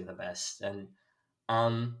wants to be the best, and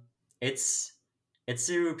um it's it's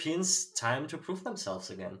the Europeans' time to prove themselves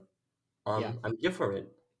again. Yeah. I'm here for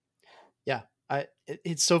it. Yeah.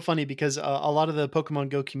 It's so funny because a lot of the Pokemon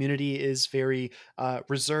Go community is very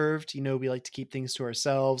reserved. We like to keep things to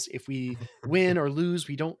ourselves. If we win or lose,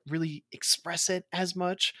 we don't really express it as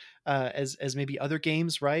much as maybe other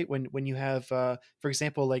games, right? When you have, for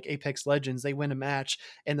example, like Apex Legends, they win a match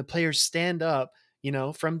and the players stand up,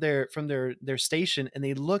 from their station and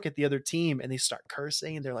they look at the other team and they start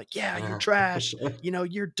cursing and they're like, "Yeah, you're trash.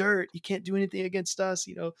 You're dirt. You can't do anything against us."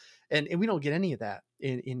 And we don't get any of that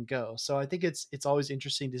in Go. So I think it's always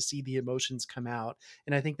interesting to see the emotions come out,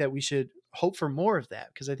 and I think that we should hope for more of that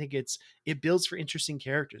because I think it builds for interesting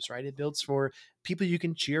characters, right? It builds for people you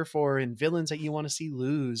can cheer for and villains that you want to see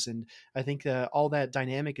lose, and I think all that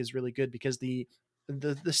dynamic is really good because the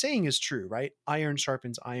saying is true, right? Iron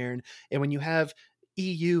sharpens iron, and when you have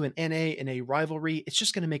EU and NA in a rivalry, it's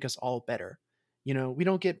just going to make us all better. We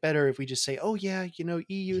don't get better if we just say, "Oh yeah,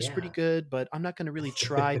 EU is pretty Yeah. good, but I'm not going to really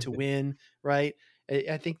try to win." Right?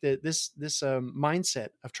 I think that this mindset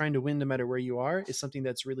of trying to win no matter where you are is something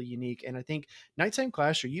that's really unique. And I think Nighttime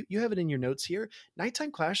Clasher, you have it in your notes here.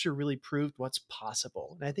 Nighttime Clasher really proved what's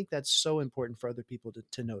possible, and I think that's so important for other people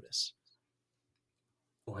to notice.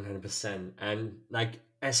 100%. And like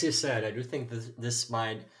as you said, I do think this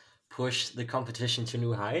might push the competition to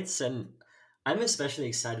new heights. And I'm especially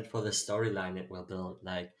excited for the storyline it will build.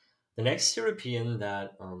 Like the next European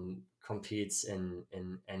that competes in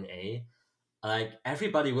NA, like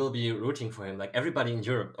everybody will be rooting for him. Like everybody in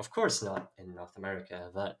Europe, of course not in North America,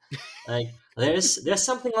 but like there's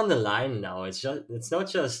something on the line now. It's not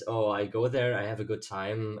just, oh, I go there, I have a good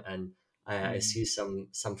time, and I Mm, see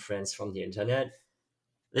some friends from the internet.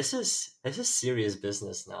 This is serious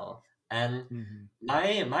business now. And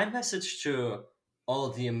mhm. my message to all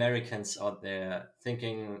the Americans out there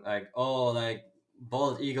thinking like, oh, like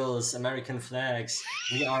bald eagles, American flags,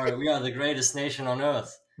 we are the greatest nation on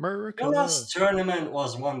earth. The America. last tournament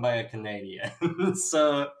was won by a Canadian.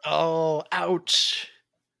 So Oh, ouch.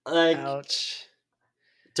 like Ouch.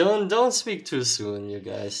 don't speak too soon, you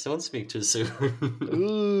guys. Don't speak too soon.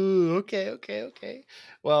 Ooh, okay, okay, okay.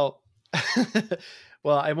 Well,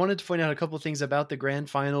 well, I wanted to point out a couple of things about the grand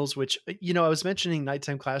finals, which I was mentioning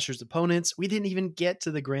Nighttime Clasher's opponents. We didn't even get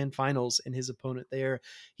to the grand finals and his opponent there.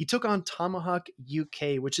 He took on Tomahawk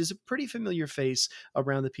UK, which is a pretty familiar face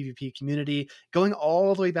around the PvP community. Going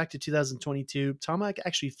all the way back to 2022, Tomahawk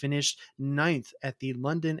actually finished ninth at the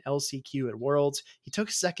London LCQ at Worlds. He took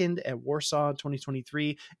second at Warsaw in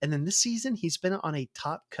 2023, and then this season he's been on a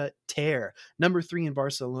top cut tear. Number 3 in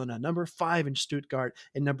Barcelona, number 5 in Stuttgart,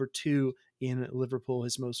 and number 2 in Liverpool,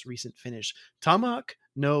 his most recent finish. Tomahawk,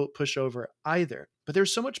 no pushover either. But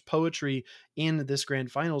there's so much poetry in this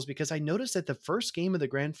grand finals because I noticed that the first game of the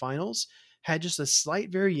grand finals had just a slight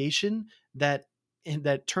variation that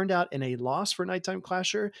turned out in a loss for Nighttime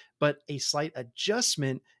Clasher, but a slight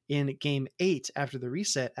adjustment in game 8 after the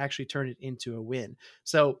reset actually turned it into a win.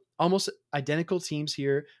 So almost identical teams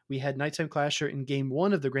here. We had Nighttime Clasher in game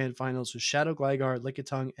 1 of the grand finals with Shadow Gligar,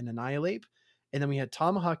 Lickitung, and Annihilate. And then we had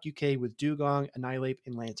Tomahawk UK with Dugong, Annihilate,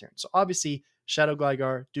 and Lantern. So obviously, Shadow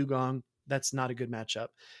Gligar, Dugong, that's not a good matchup.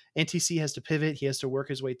 NTC has to pivot. He has to work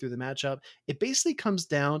his way through the matchup. It basically comes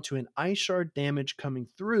down to an Ice Shard damage coming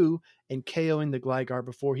through and KOing the Gligar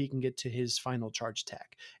before he can get to his final charge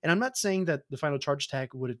attack. And I'm not saying that the final charge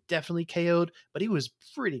attack would have definitely KO'd, but he was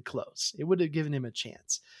pretty close. It would have given him a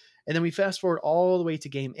chance. And then we fast forward all the way to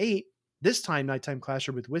game 8. This time, Nighttime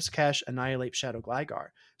Clasher with Whiscash, Annihilate, Shadow Gligar.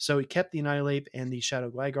 So he kept the Annihilate and the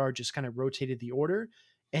Shadow Gligar, just kind of rotated the order,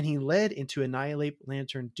 and he led into Annihilate,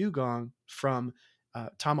 Lantern, Dugong from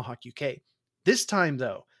Tomahawk UK. This time,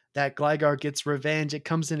 though, that Gligar gets revenge. It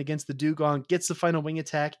comes in against the Dugong, gets the final wing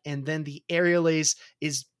attack, and then the Aerial Ace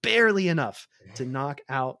is barely enough to knock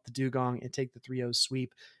out the Dugong and take the 3-0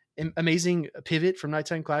 sweep. Amazing pivot from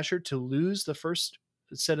Nighttime Clasher to lose the first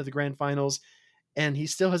set of the grand finals, and he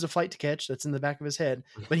still has a flight to catch that's in the back of his head,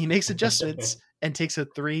 but he makes adjustments and takes a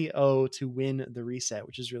 3-0 to win the reset,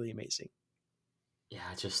 which is really amazing.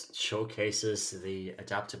 Yeah, it just showcases the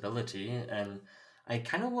adaptability, and I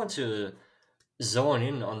kind of want to zone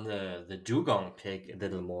in on the Dugong pick a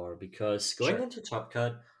little more because going Sure. into Top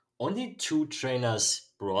Cut, only 2 trainers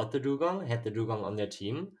brought the Dugong, had the Dugong on their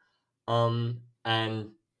team,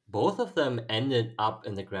 and both of them ended up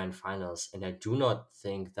in the grand finals, and I do not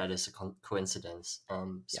think that is a coincidence. Yeah.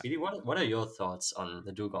 Speedy, what are your thoughts on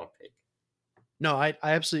the Dugong pick? No, I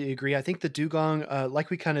absolutely agree. I think the Dugong, like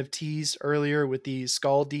we kind of teased earlier with the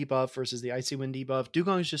Scald debuff versus the Icy Wind debuff,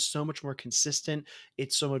 Dugong is just so much more consistent.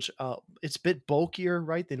 It's so much, it's a bit bulkier,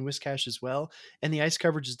 right, than Whiscash as well. And the ice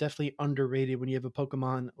coverage is definitely underrated when you have a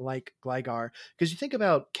Pokemon like Gligar. Because you think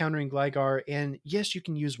about countering Gligar, and yes, you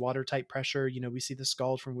can use water type pressure. We see the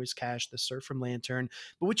Scald from Whiscash, the Surf from Lantern,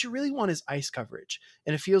 but what you really want is ice coverage.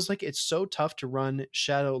 And it feels like it's so tough to run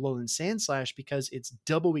Shadow Alolan Sandslash because it's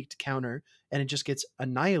double weak to counter, and it just gets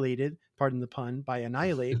annihilated, pardon the pun, by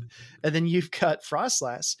Annihilate. And then you've got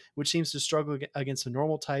Frostlass, which seems to struggle against the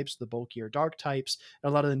normal types, the bulkier dark types,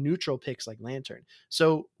 and a lot of the neutral picks like Lantern.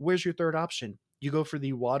 So where's your third option? You go for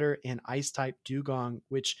the water and ice type Dugong,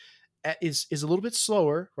 which is a little bit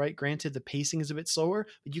slower, right? Granted, the pacing is a bit slower,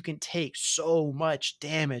 but you can take so much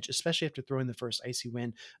damage, especially after throwing the first Icy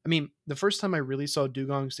Wind. I mean, the first time I really saw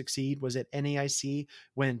Dugong succeed was at NAIC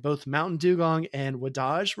when both Mountain Dugong and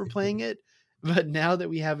Wadaj were playing it. But now that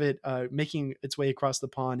we have it making its way across the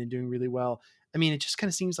pond and doing really well, I mean, it just kind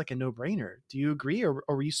of seems like a no-brainer. Do you agree, or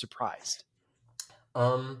were you surprised?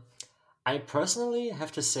 Um, I personally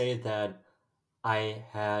have to say that I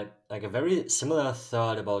had like a very similar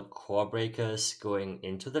thought about core breakers going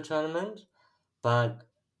into the tournament, but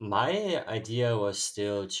my idea was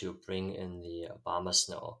still to bring in the Obama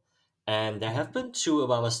Snow. And there have Mhm. been 2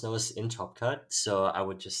 Obama Snows in Top Cut, so I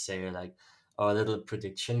would just say like a little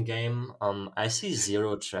prediction game. I see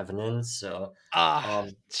 0 Trevenant, so Ah, um,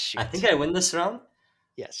 I think shoot. I win this round.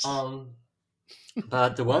 Yes. Um,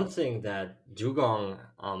 but the one thing that Dugong,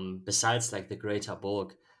 besides like the greater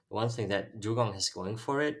bulk, the one thing that Dugong has going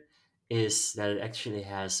for it is that it actually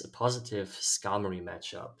has a positive Skarmory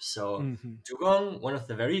matchup. So Mm-hmm. Dugong, one of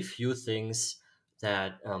the very few things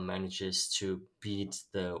that manages to beat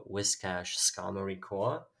the Whiscash Skarmory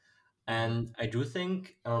core. Mm-hmm. And I do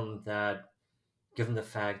think that given the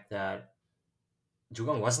fact that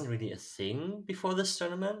Dugong wasn't really a thing before this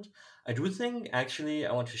tournament, I do think actually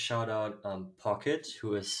I want to shout out Pocket,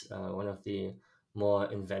 who is one of the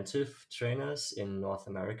more inventive trainers in North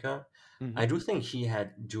America. Mm-hmm. I do think he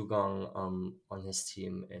had Dugong on his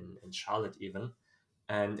team in Charlotte even,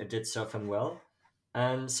 and it did serve him well.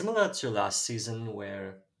 And similar to last season,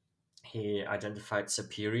 where he identified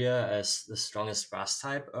Superior as the strongest grass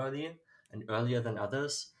type early and earlier than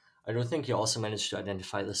others, I do think he also managed to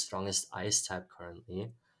identify the strongest ice type currently.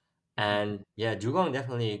 Mm-hmm. And yeah, Dugong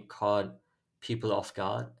definitely caught people off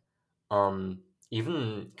guard.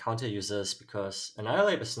 Even counter users, because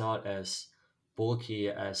Annihilate is not as bulky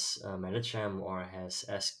as Medicham or has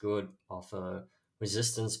as good of a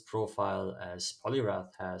resistance profile as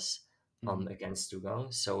Poliwrath has Mm-hmm. against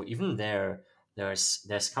Dugong. So even there's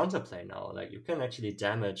counterplay now. Like you can actually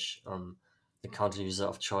damage the counter user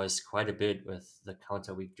of choice quite a bit with the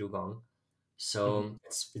counter weak Dugong. Mm-hmm. So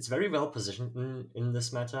it's very well positioned in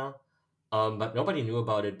this meta, but nobody knew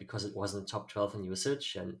about it because it wasn't top 12 in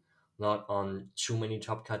usage and not on too many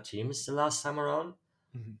top cut teams the last time around.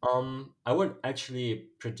 Mm-hmm. I would actually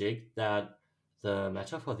predict that the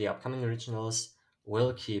meta for the upcoming regionals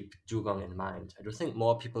will keep Dugong in mind. I do think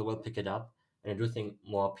more people will pick it up, and I do think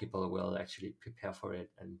more people will actually prepare for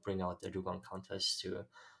it and bring out their Dugong counters to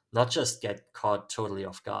not just get caught totally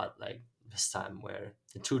off guard like this time, where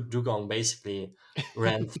the two Dugong basically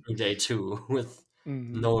ran through day two with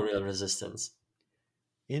Mm-hmm. no real resistance.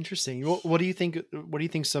 Interesting. What do you think? What do you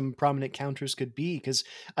think some prominent counters could be? Because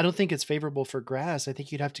I don't think it's favorable for grass. I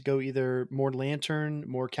think you'd have to go either more lantern,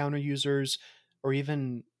 more counter users, or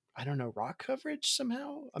even I don't know rock coverage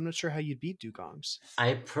somehow. I'm not sure how you'd beat dugongs.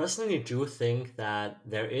 I personally do think that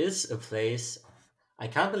there is a place. I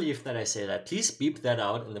can't believe that I say that. Please beep that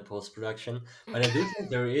out in the post production. But I do think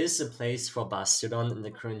there is a place for Bastiodon in the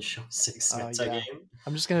current Show 6 meta Yeah. game.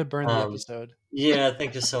 I'm just gonna burn the Um, episode. yeah,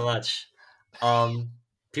 thank you so much. Um,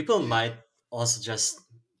 People might also just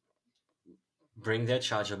bring their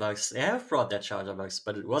charger bugs. They have brought their charger bugs,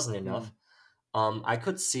 but it wasn't enough. Mm. I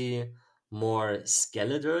could see more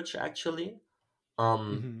Skeledirge actually.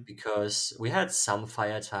 Hmm. Because we had some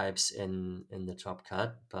fire types in the top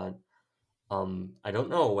cut, but I don't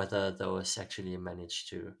know whether those actually managed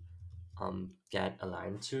to get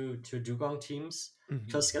aligned to Dugong teams, Hmm.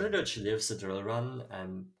 because Skeledirge lives the drill run,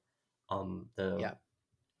 and the Yeah,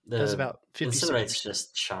 does the about 57%. incinerate's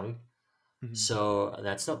just chunk, Hmm. so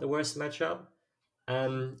that's not the worst matchup.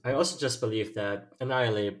 I also just believe that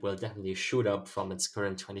Annihilate will definitely shoot up from its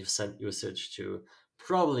current 20% usage to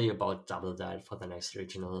probably about double that for the next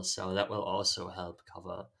regional. So that will also help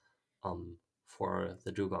cover for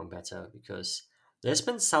the Dugong better, because there's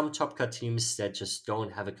been some top cut teams that just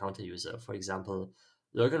don't have a counter user. For example,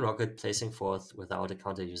 Logan Rocket placing fourth without a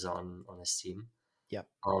counter user on his team. Yep.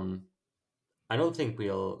 Um, I don't think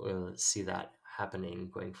we'll see that happening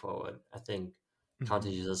going forward. I think counter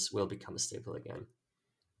Hmm. users will become a staple again.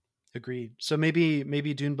 Agreed. So maybe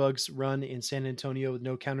Dunebugs run in San Antonio with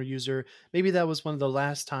no counter user. Maybe that was one of the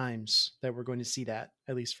last times that we're going to see that,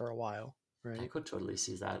 at least for a while, I right? could totally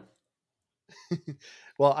see that.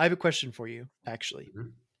 Well, I have a question for you, actually.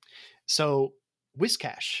 Mhm. So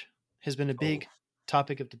Whiscash has been a Oh, big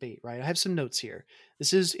topic of debate, right? I have some notes here.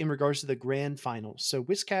 This is in regards to the grand finals. So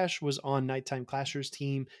Whiscash was on NiteTimeClasher's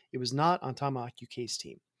team. It was not on Tomahawk UK's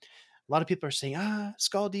team. A lot of people are saying,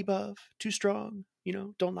 Skull debuff, too strong,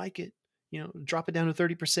 don't like it. Drop it down to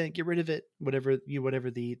 30%, get rid of it,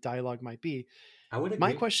 whatever the dialogue might be. I would My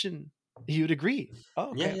agree. question, you would agree.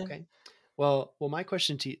 Oh, Yeah, okay, yeah. okay. Well, my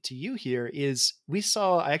question to you here is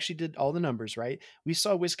I actually did all the numbers, right? We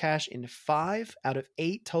saw Whiscash in 5 out of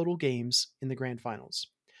 8 total games in the grand finals.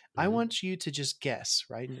 I Hmm. want you to just guess,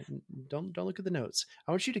 right? Don't look at the notes.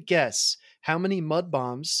 I want you to guess how many mud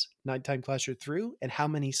bombs NiteTimeClasher threw and how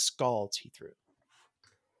many scalds he threw.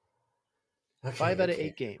 5 Okay, out of okay.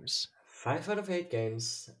 8 games. 5 out of 8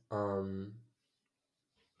 games.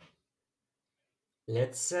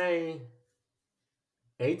 Let's say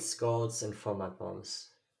 8 scalds and 4 mud bombs.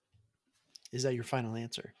 Is that your final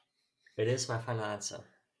answer? It is my final answer.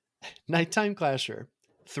 NiteTimeClasher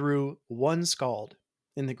threw 1 scald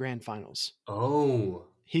in the grand finals. Oh,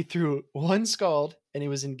 He threw 1 scald, and it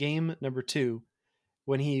was in game number 2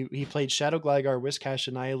 when he played Shadow Gligar Whiscash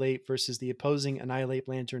Annihilate versus the opposing Annihilate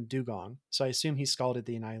Lantern Dugong. So I assume he scalded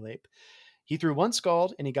the Annihilate. He threw 1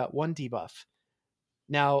 scald and he got 1 debuff.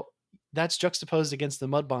 Now, that's juxtaposed against the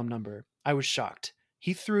mud bomb number. I was shocked.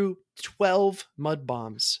 He threw 12 mud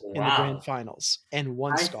bombs in the grand Wow. finals and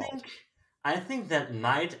one I scald. think I think that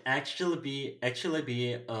might actually be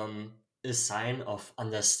a sign of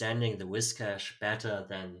understanding the Whiscash better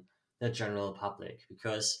than the general public,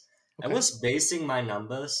 because I Okay. was basing my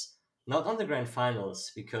numbers not on the grand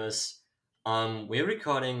finals, because we're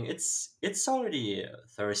recording, it's already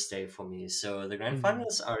Thursday for me, so the grand Mm,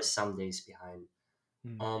 finals are some days behind.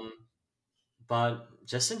 mm. Um but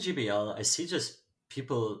just in GBL, I see just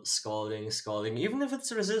people scalding, even if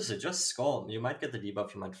it's resisted, just scald. You might get the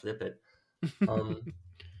debuff, you might flip it. Um,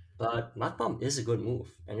 but Mud Bomb is a good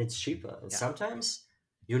move, and it's cheaper. And Yeah. sometimes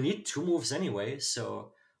you need two moves anyway,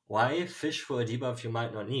 so why fish for a debuff you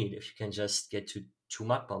might not need if you can just get to two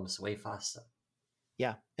Mud Bombs way faster?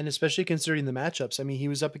 Yeah. And especially considering the matchups. I mean, he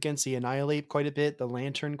was up against the Annihilate quite a bit, the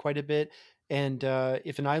Lantern quite a bit. And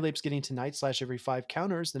if Annihilate's getting to Night Slash every 5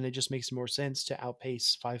 counters, then it just makes more sense to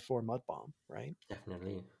outpace 5/4 Mud Bomb, right?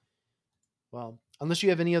 Definitely. Well, unless you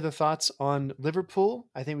have any other thoughts on Liverpool,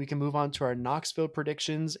 I think we can move on to our Knoxville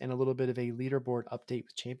predictions and a little bit of a leaderboard update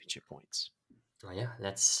with championship points. Oh yeah,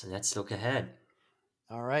 let's look ahead.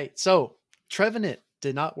 All right. So Trevenant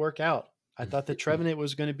did not work out. I thought that Trevenant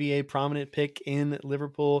was going to be a prominent pick in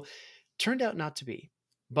Liverpool. Turned out not to be.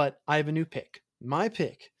 But I have a new pick. My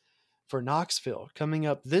pick for Knoxville coming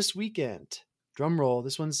up this weekend. Drum roll.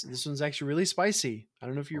 This one's actually really spicy. I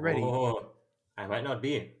don't know if you're ready. Oh, I might not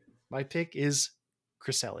be. My pick is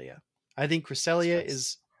Cresselia. I think Cresselia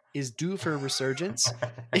Spicy. is due for a resurgence.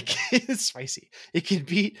 It's spicy. It can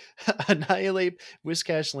beat Annihilate,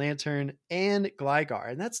 Whiscash Lantern, and Gligar.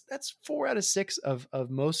 And that's 4 out of 6 of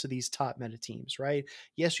most of these top meta teams, right?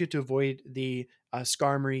 Yes, you have to avoid the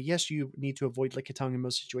Skarmory. Yes, you need to avoid Lickitung in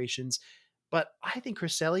most situations. But I think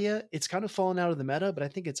Cresselia, it's kind of fallen out of the meta, but I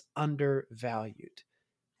think it's undervalued.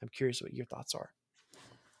 I'm curious what your thoughts are.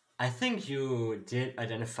 I think you did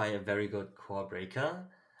identify a very good core breaker.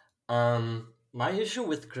 My issue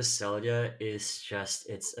with Cresselia is just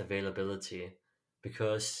its availability,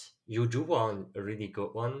 because you do want a really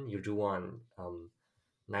good one. You do want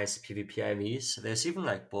nice PvP IVs. There's even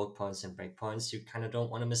like bulk points and break points you kind of don't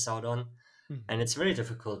want to miss out on, Mhm. and it's very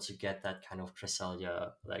difficult to get that kind of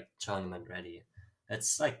Cresselia like tournament ready.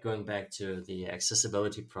 It's like going back to the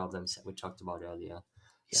accessibility problems that we talked about earlier.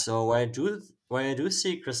 Yeah. So why I do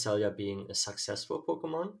see Cresselia being a successful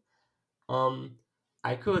Pokemon, um,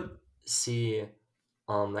 I could see,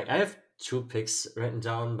 like I have two picks written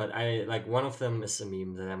down, but I like one of them is a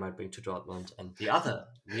meme that I might bring to Dortmund, and the other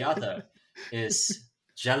is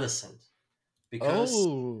Jellicent, because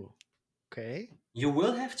Oh, okay. you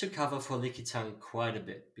will have to cover for Lickitung quite a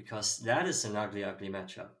bit, because that is an ugly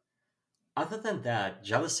matchup. Other than that,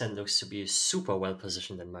 Jellicent looks to be super well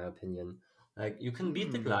positioned in my opinion. Like you can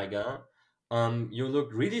beat the Hmm. Gligar, you look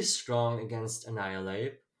really strong against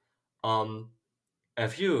Annihilate. Um,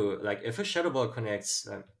 if a Shadow Ball connects,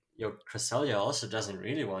 your Cresselia also doesn't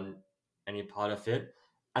really want any part of it.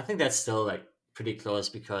 I think that's still like pretty close,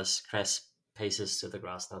 because Cress paces to the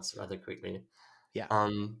grass nuts rather quickly. Yeah.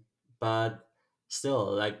 Um, but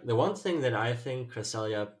still, like the one thing that I think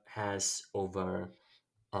Cresselia has over,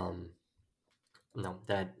 um, no,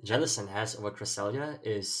 that Jellicent has over Cresselia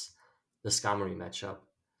is the Skarmory matchup,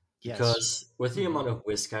 Yes. because with the Mhm. amount of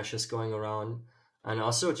Whiscashes going around, and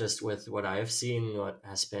also just with what I have seen, what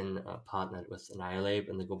has been partnered with Annihilate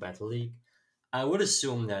in the Go Battle League, I would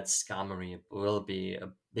assume that Skarmory will be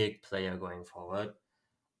a big player going forward.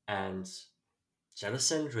 And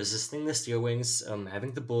Jellicent resisting the Steel Wings,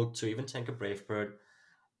 having the bulk to even tank a Brave Bird,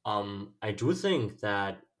 I do think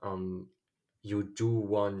that you do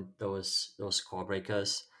want those core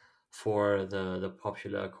breakers for the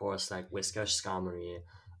popular cores like Whiscash Skarmory,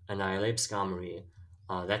 Annihilate Skarmory,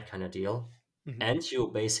 that kind of deal, Mhm. and you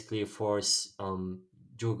basically force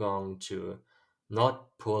Dugong to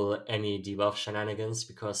not pull any debuff shenanigans,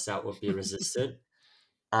 because that would be resisted.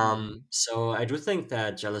 Mhm. So I do think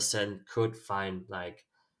that Jellicent could find like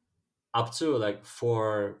up to like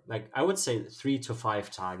four, like I would say 3 to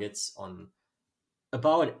 5 targets on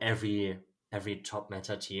about every top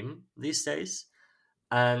meta team these days,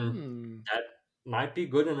 and Hmm. that might be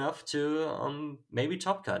good enough to maybe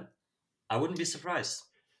top cut. I wouldn't be surprised.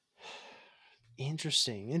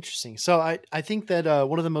 Interesting. Interesting. So I think that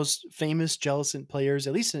one of the most famous Jellicent players,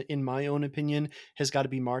 at least in my own opinion, has got to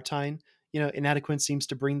be Martine. You know, Inadequate seems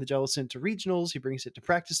to bring the Jellicent to regionals. He brings it to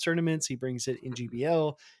practice tournaments. He brings it in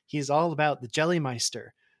GBL. He is all about the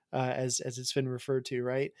Jellymeister. as it's been referred to,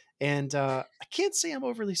 right? And I can't say I'm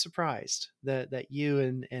overly surprised that you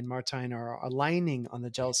and Martine are aligning on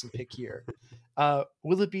the Jellicent pick here.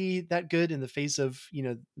 Will it be that good in the face of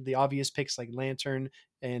the obvious picks like Lantern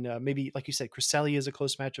and maybe like you said, Cresselia is a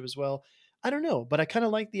close matchup as well? I don't know, but I kind of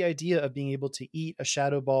like the idea of being able to eat a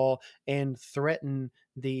Shadow Ball and threaten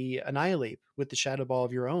the Annihilate with the Shadow Ball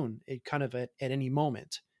of your own, it kind of at any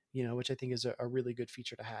moment, which I think is a really good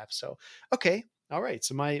feature to have. So, okay. All right.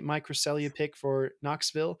 So my Cresselia pick for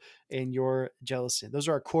Knoxville and your Jellicent. Those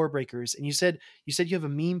are our core breakers. And you have a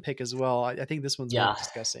meme pick as well. I think this one's Yeah, worth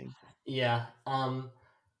discussing. yeah.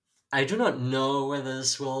 I do not know whether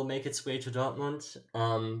this will make its way to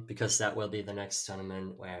Dortmund, because that will be the next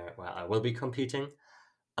tournament where I will be competing.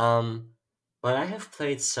 Um, but I have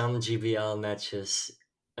played some GBL matches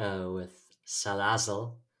with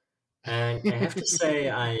Salazar, and I have to say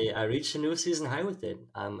I reached a new season high with it.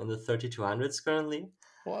 I'm in the 3200s currently.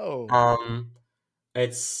 Whoa. Um,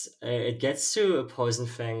 it gets to a Poison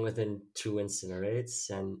Fang within 2 incinerates,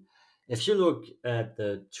 and if you look at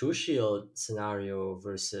the two shield scenario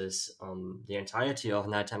versus the entirety of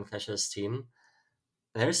NiteTimeClasher's team,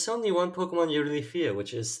 there's only one Pokemon you really fear,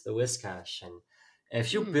 which is the Whiscash. And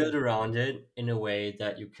if you Hmm. build around it in a way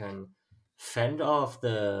that you can fend off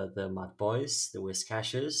the Mud Boys, the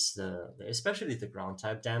Whiscashes, especially the ground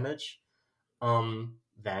type damage,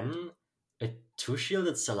 then a two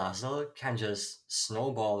shielded Salazar can just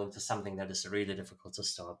snowball into something that is really difficult to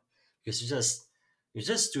stop. Because you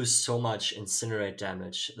just do so much incinerate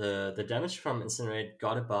damage. The damage from incinerate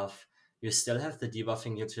got a buff. You still have the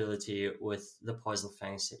debuffing utility with the poison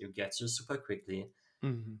fangs that you get to super quickly,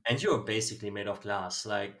 Hmm. and you're basically made of glass.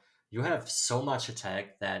 Like, you have so much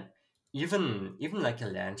attack that even like a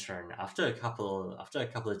lantern, after a couple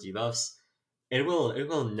of debuffs, it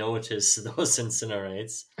will notice those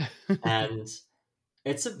incinerates, and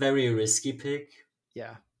it's a very risky pick,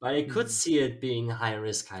 Yeah. but I could Hmm. see it being high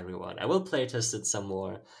risk, high reward. I will play test it some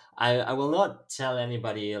more. I will not tell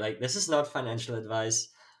anybody, like, this is not financial advice.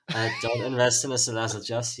 Don't invest in a Celeste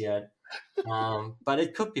just yet. But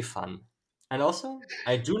it could be fun. And also,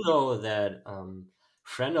 I do know that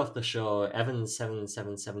friend of the show,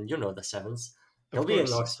 Evan777, the sevens, Of he'll be in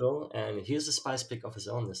course. Knoxville, and here's a spice pick of his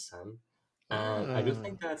own this time. And I do Ah.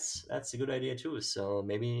 think that's a good idea too. So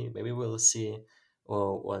maybe we'll see,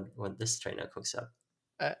 or what this trainer cooks up.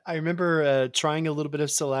 I remember trying a little bit of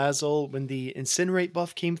Salazzle when the Incinerate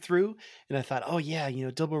buff came through, and I thought, oh yeah,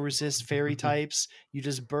 double resist fairy types, you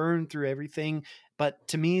just burn through everything. But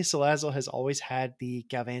to me, Salazzle has always had the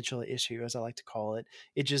Galvantula issue, as I like to call it.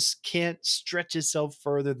 It just can't stretch itself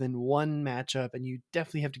further than one matchup, and you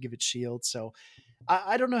definitely have to give it shield. So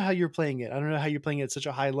I don't know how you're playing it. I don't know how you're playing it at such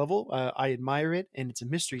a high level. I admire it, and it's a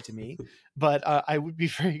mystery to me. But I would be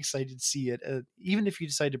very excited to see it, even if you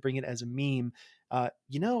decide to bring it as a meme.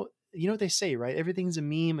 You know what they say, right? Everything's a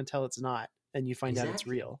meme until it's not, and you find out it's Exactly,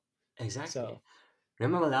 real. exactly. So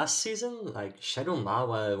Remember last season, like Shadow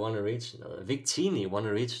Marwa won a regional, Victini won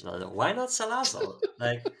a regional. Why not Salazar?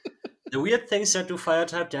 Like, the weird things that do fire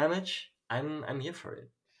type damage, I'm here for it.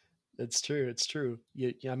 it's true. It's true.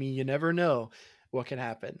 I mean, you never know what can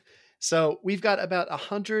happen. So we've got about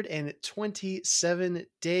 127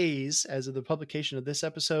 days as of the publication of this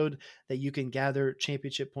episode that you can gather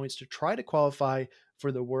championship points to try to qualify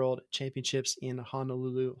for the World Championships in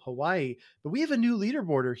Honolulu, Hawaii. But we have a new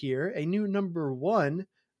leaderboarder here, a new number one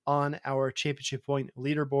on our championship point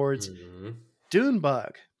leaderboards. Hmm.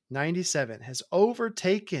 Dunebug 97 has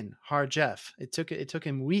overtaken Harjeff. It took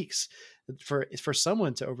him weeks for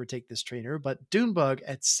someone to overtake this trainer, but Dunebug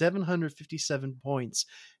at 757 points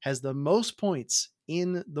has the most points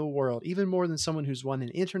in the world, even more than someone who's won an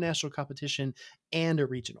international competition and a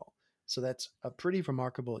regional. So that's a pretty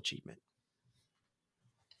remarkable achievement.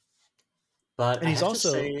 But And I he's have to also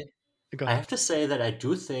say, go I ahead. have to say that I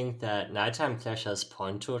do think that Nighttime Clasher's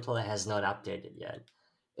point total has not updated yet.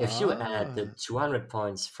 If you add the Ah, 200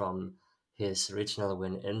 points from his regional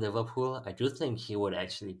win in Liverpool, I do think he would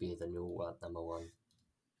actually be the new world number one.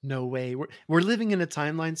 no way. We're living in a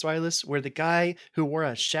timeline, Silas, where the guy who wore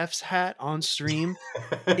a chef's hat on stream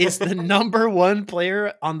is the number one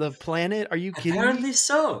player on the planet. Are you kidding me? Apparently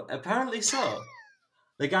so. Apparently so.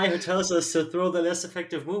 The guy who tells us to throw the less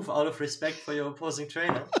effective move out of respect for your opposing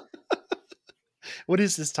trainer. What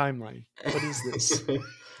is this timeline? What is this?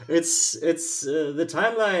 It's the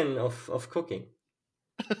timeline of cooking,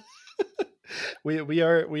 We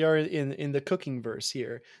are in the cooking verse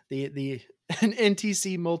here. The an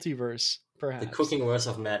NTC multiverse, the perhaps. cooking verse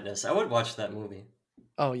of madness. I would watch that movie.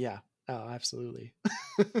 Oh yeah. Oh, absolutely.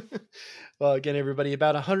 Well, again, everybody,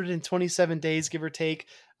 about 127 days, give or take.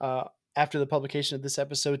 after the publication of this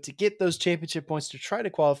episode to get those championship points to try to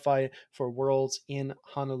qualify for Worlds in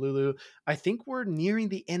Honolulu. I think we're nearing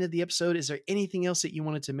the end of the episode. Is there anything else that you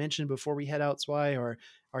wanted to mention before we head out, Zwei, or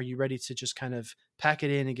are you ready to just kind of pack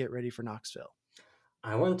it in and get ready for Knoxville?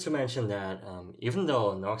 I want to mention that even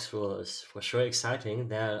though Knoxville is for sure exciting,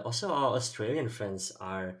 that also our Australian friends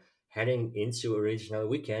are heading into a regional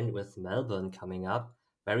weekend with Melbourne coming up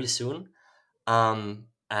very soon.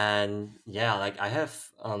 And yeah, like I have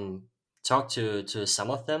talked to some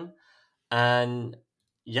of them, and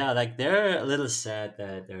yeah, like they're a little sad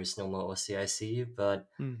that there is no more OCIC, but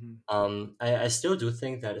Mm-hmm. I still do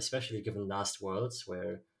think that, especially given last Worlds,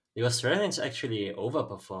 where the Australians actually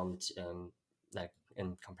overperformed, like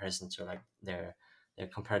in comparison to like their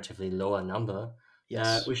comparatively lower number,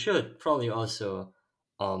 that Yes. we should probably also,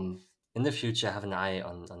 um, in the future, have an eye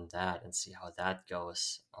on that and see how that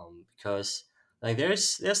goes. Because like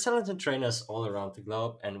there's talented trainers all around the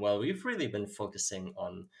globe, and while we've really been focusing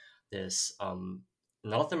on this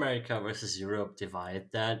North America versus Europe divide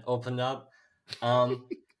that opened up. Um,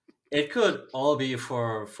 it could all be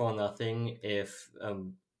for nothing if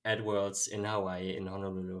Edwards in Hawaii, in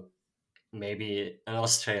Honolulu, maybe an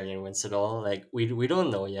Australian wins it all. Like we don't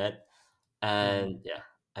know yet, Mm-hmm. and yeah,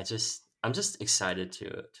 I'm just excited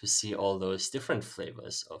to see all those different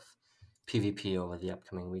flavors of PvP over the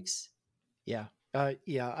upcoming weeks. Yeah.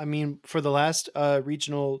 Yeah. I mean, for the last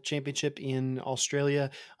regional championship in Australia,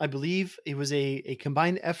 I believe it was a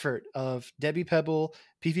combined effort of Debbie Pebble,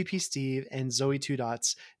 PvP Steve, and Zoe Two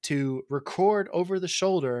Dots to record over the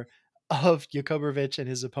shoulder of Jakubowicz and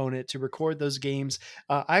his opponent to record those games.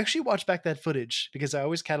 I actually watched back that footage because I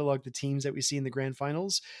always catalog the teams that we see in the grand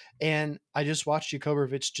finals. And I just watched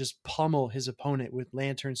Jakubowicz just pummel his opponent with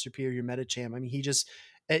Lantern Superior Metacham. I mean,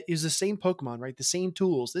 it was the same Pokemon, right? The same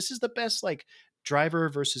tools. This is the best like driver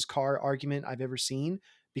versus car argument I've ever seen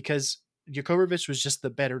because Jakubowicz was just the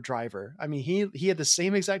better driver. I mean, he had the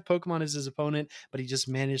same exact Pokemon as his opponent, but he just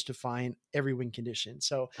managed to find every win condition.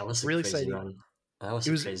 So That was a really crazy exciting. run. That was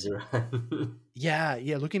It a was crazy run. yeah.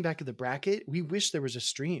 Looking back at the bracket, we wish there was a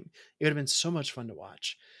stream. It would have been so much fun to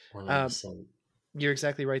watch. One hundred Um, percent. you're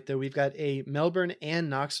exactly right, though. We've got a Melbourne and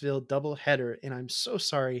Knoxville double header, and I'm so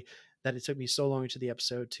sorry that it took me so long into the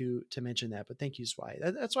episode to mention that. But thank you, Swy.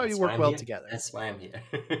 That's why we That's why work I'm well here. together. That's why I'm here.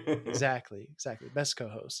 Exactly. Best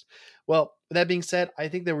co-host. Well, with that being said, I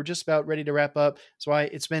think that we're just about ready to wrap up. So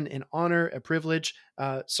it's been an honor, a privilege.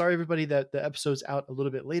 Sorry, everybody, that the episode's out a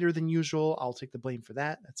little bit later than usual. I'll take the blame for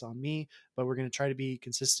that. That's on me. But we're going to try to be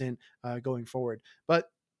consistent going forward. But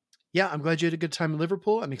yeah, I'm glad you had a good time in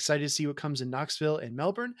Liverpool. I'm excited to see what comes in Knoxville and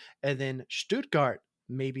Melbourne, and then Stuttgart,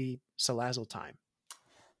 maybe Salazzle time.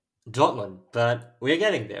 Dortmund, but we're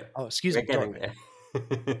getting there. Oh, excuse We're me, getting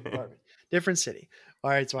Dortmund. there. Different city.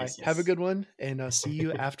 All right, so Yes, have a yes. good one, and see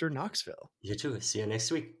you after Knoxville. You too. See you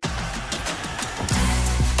next week.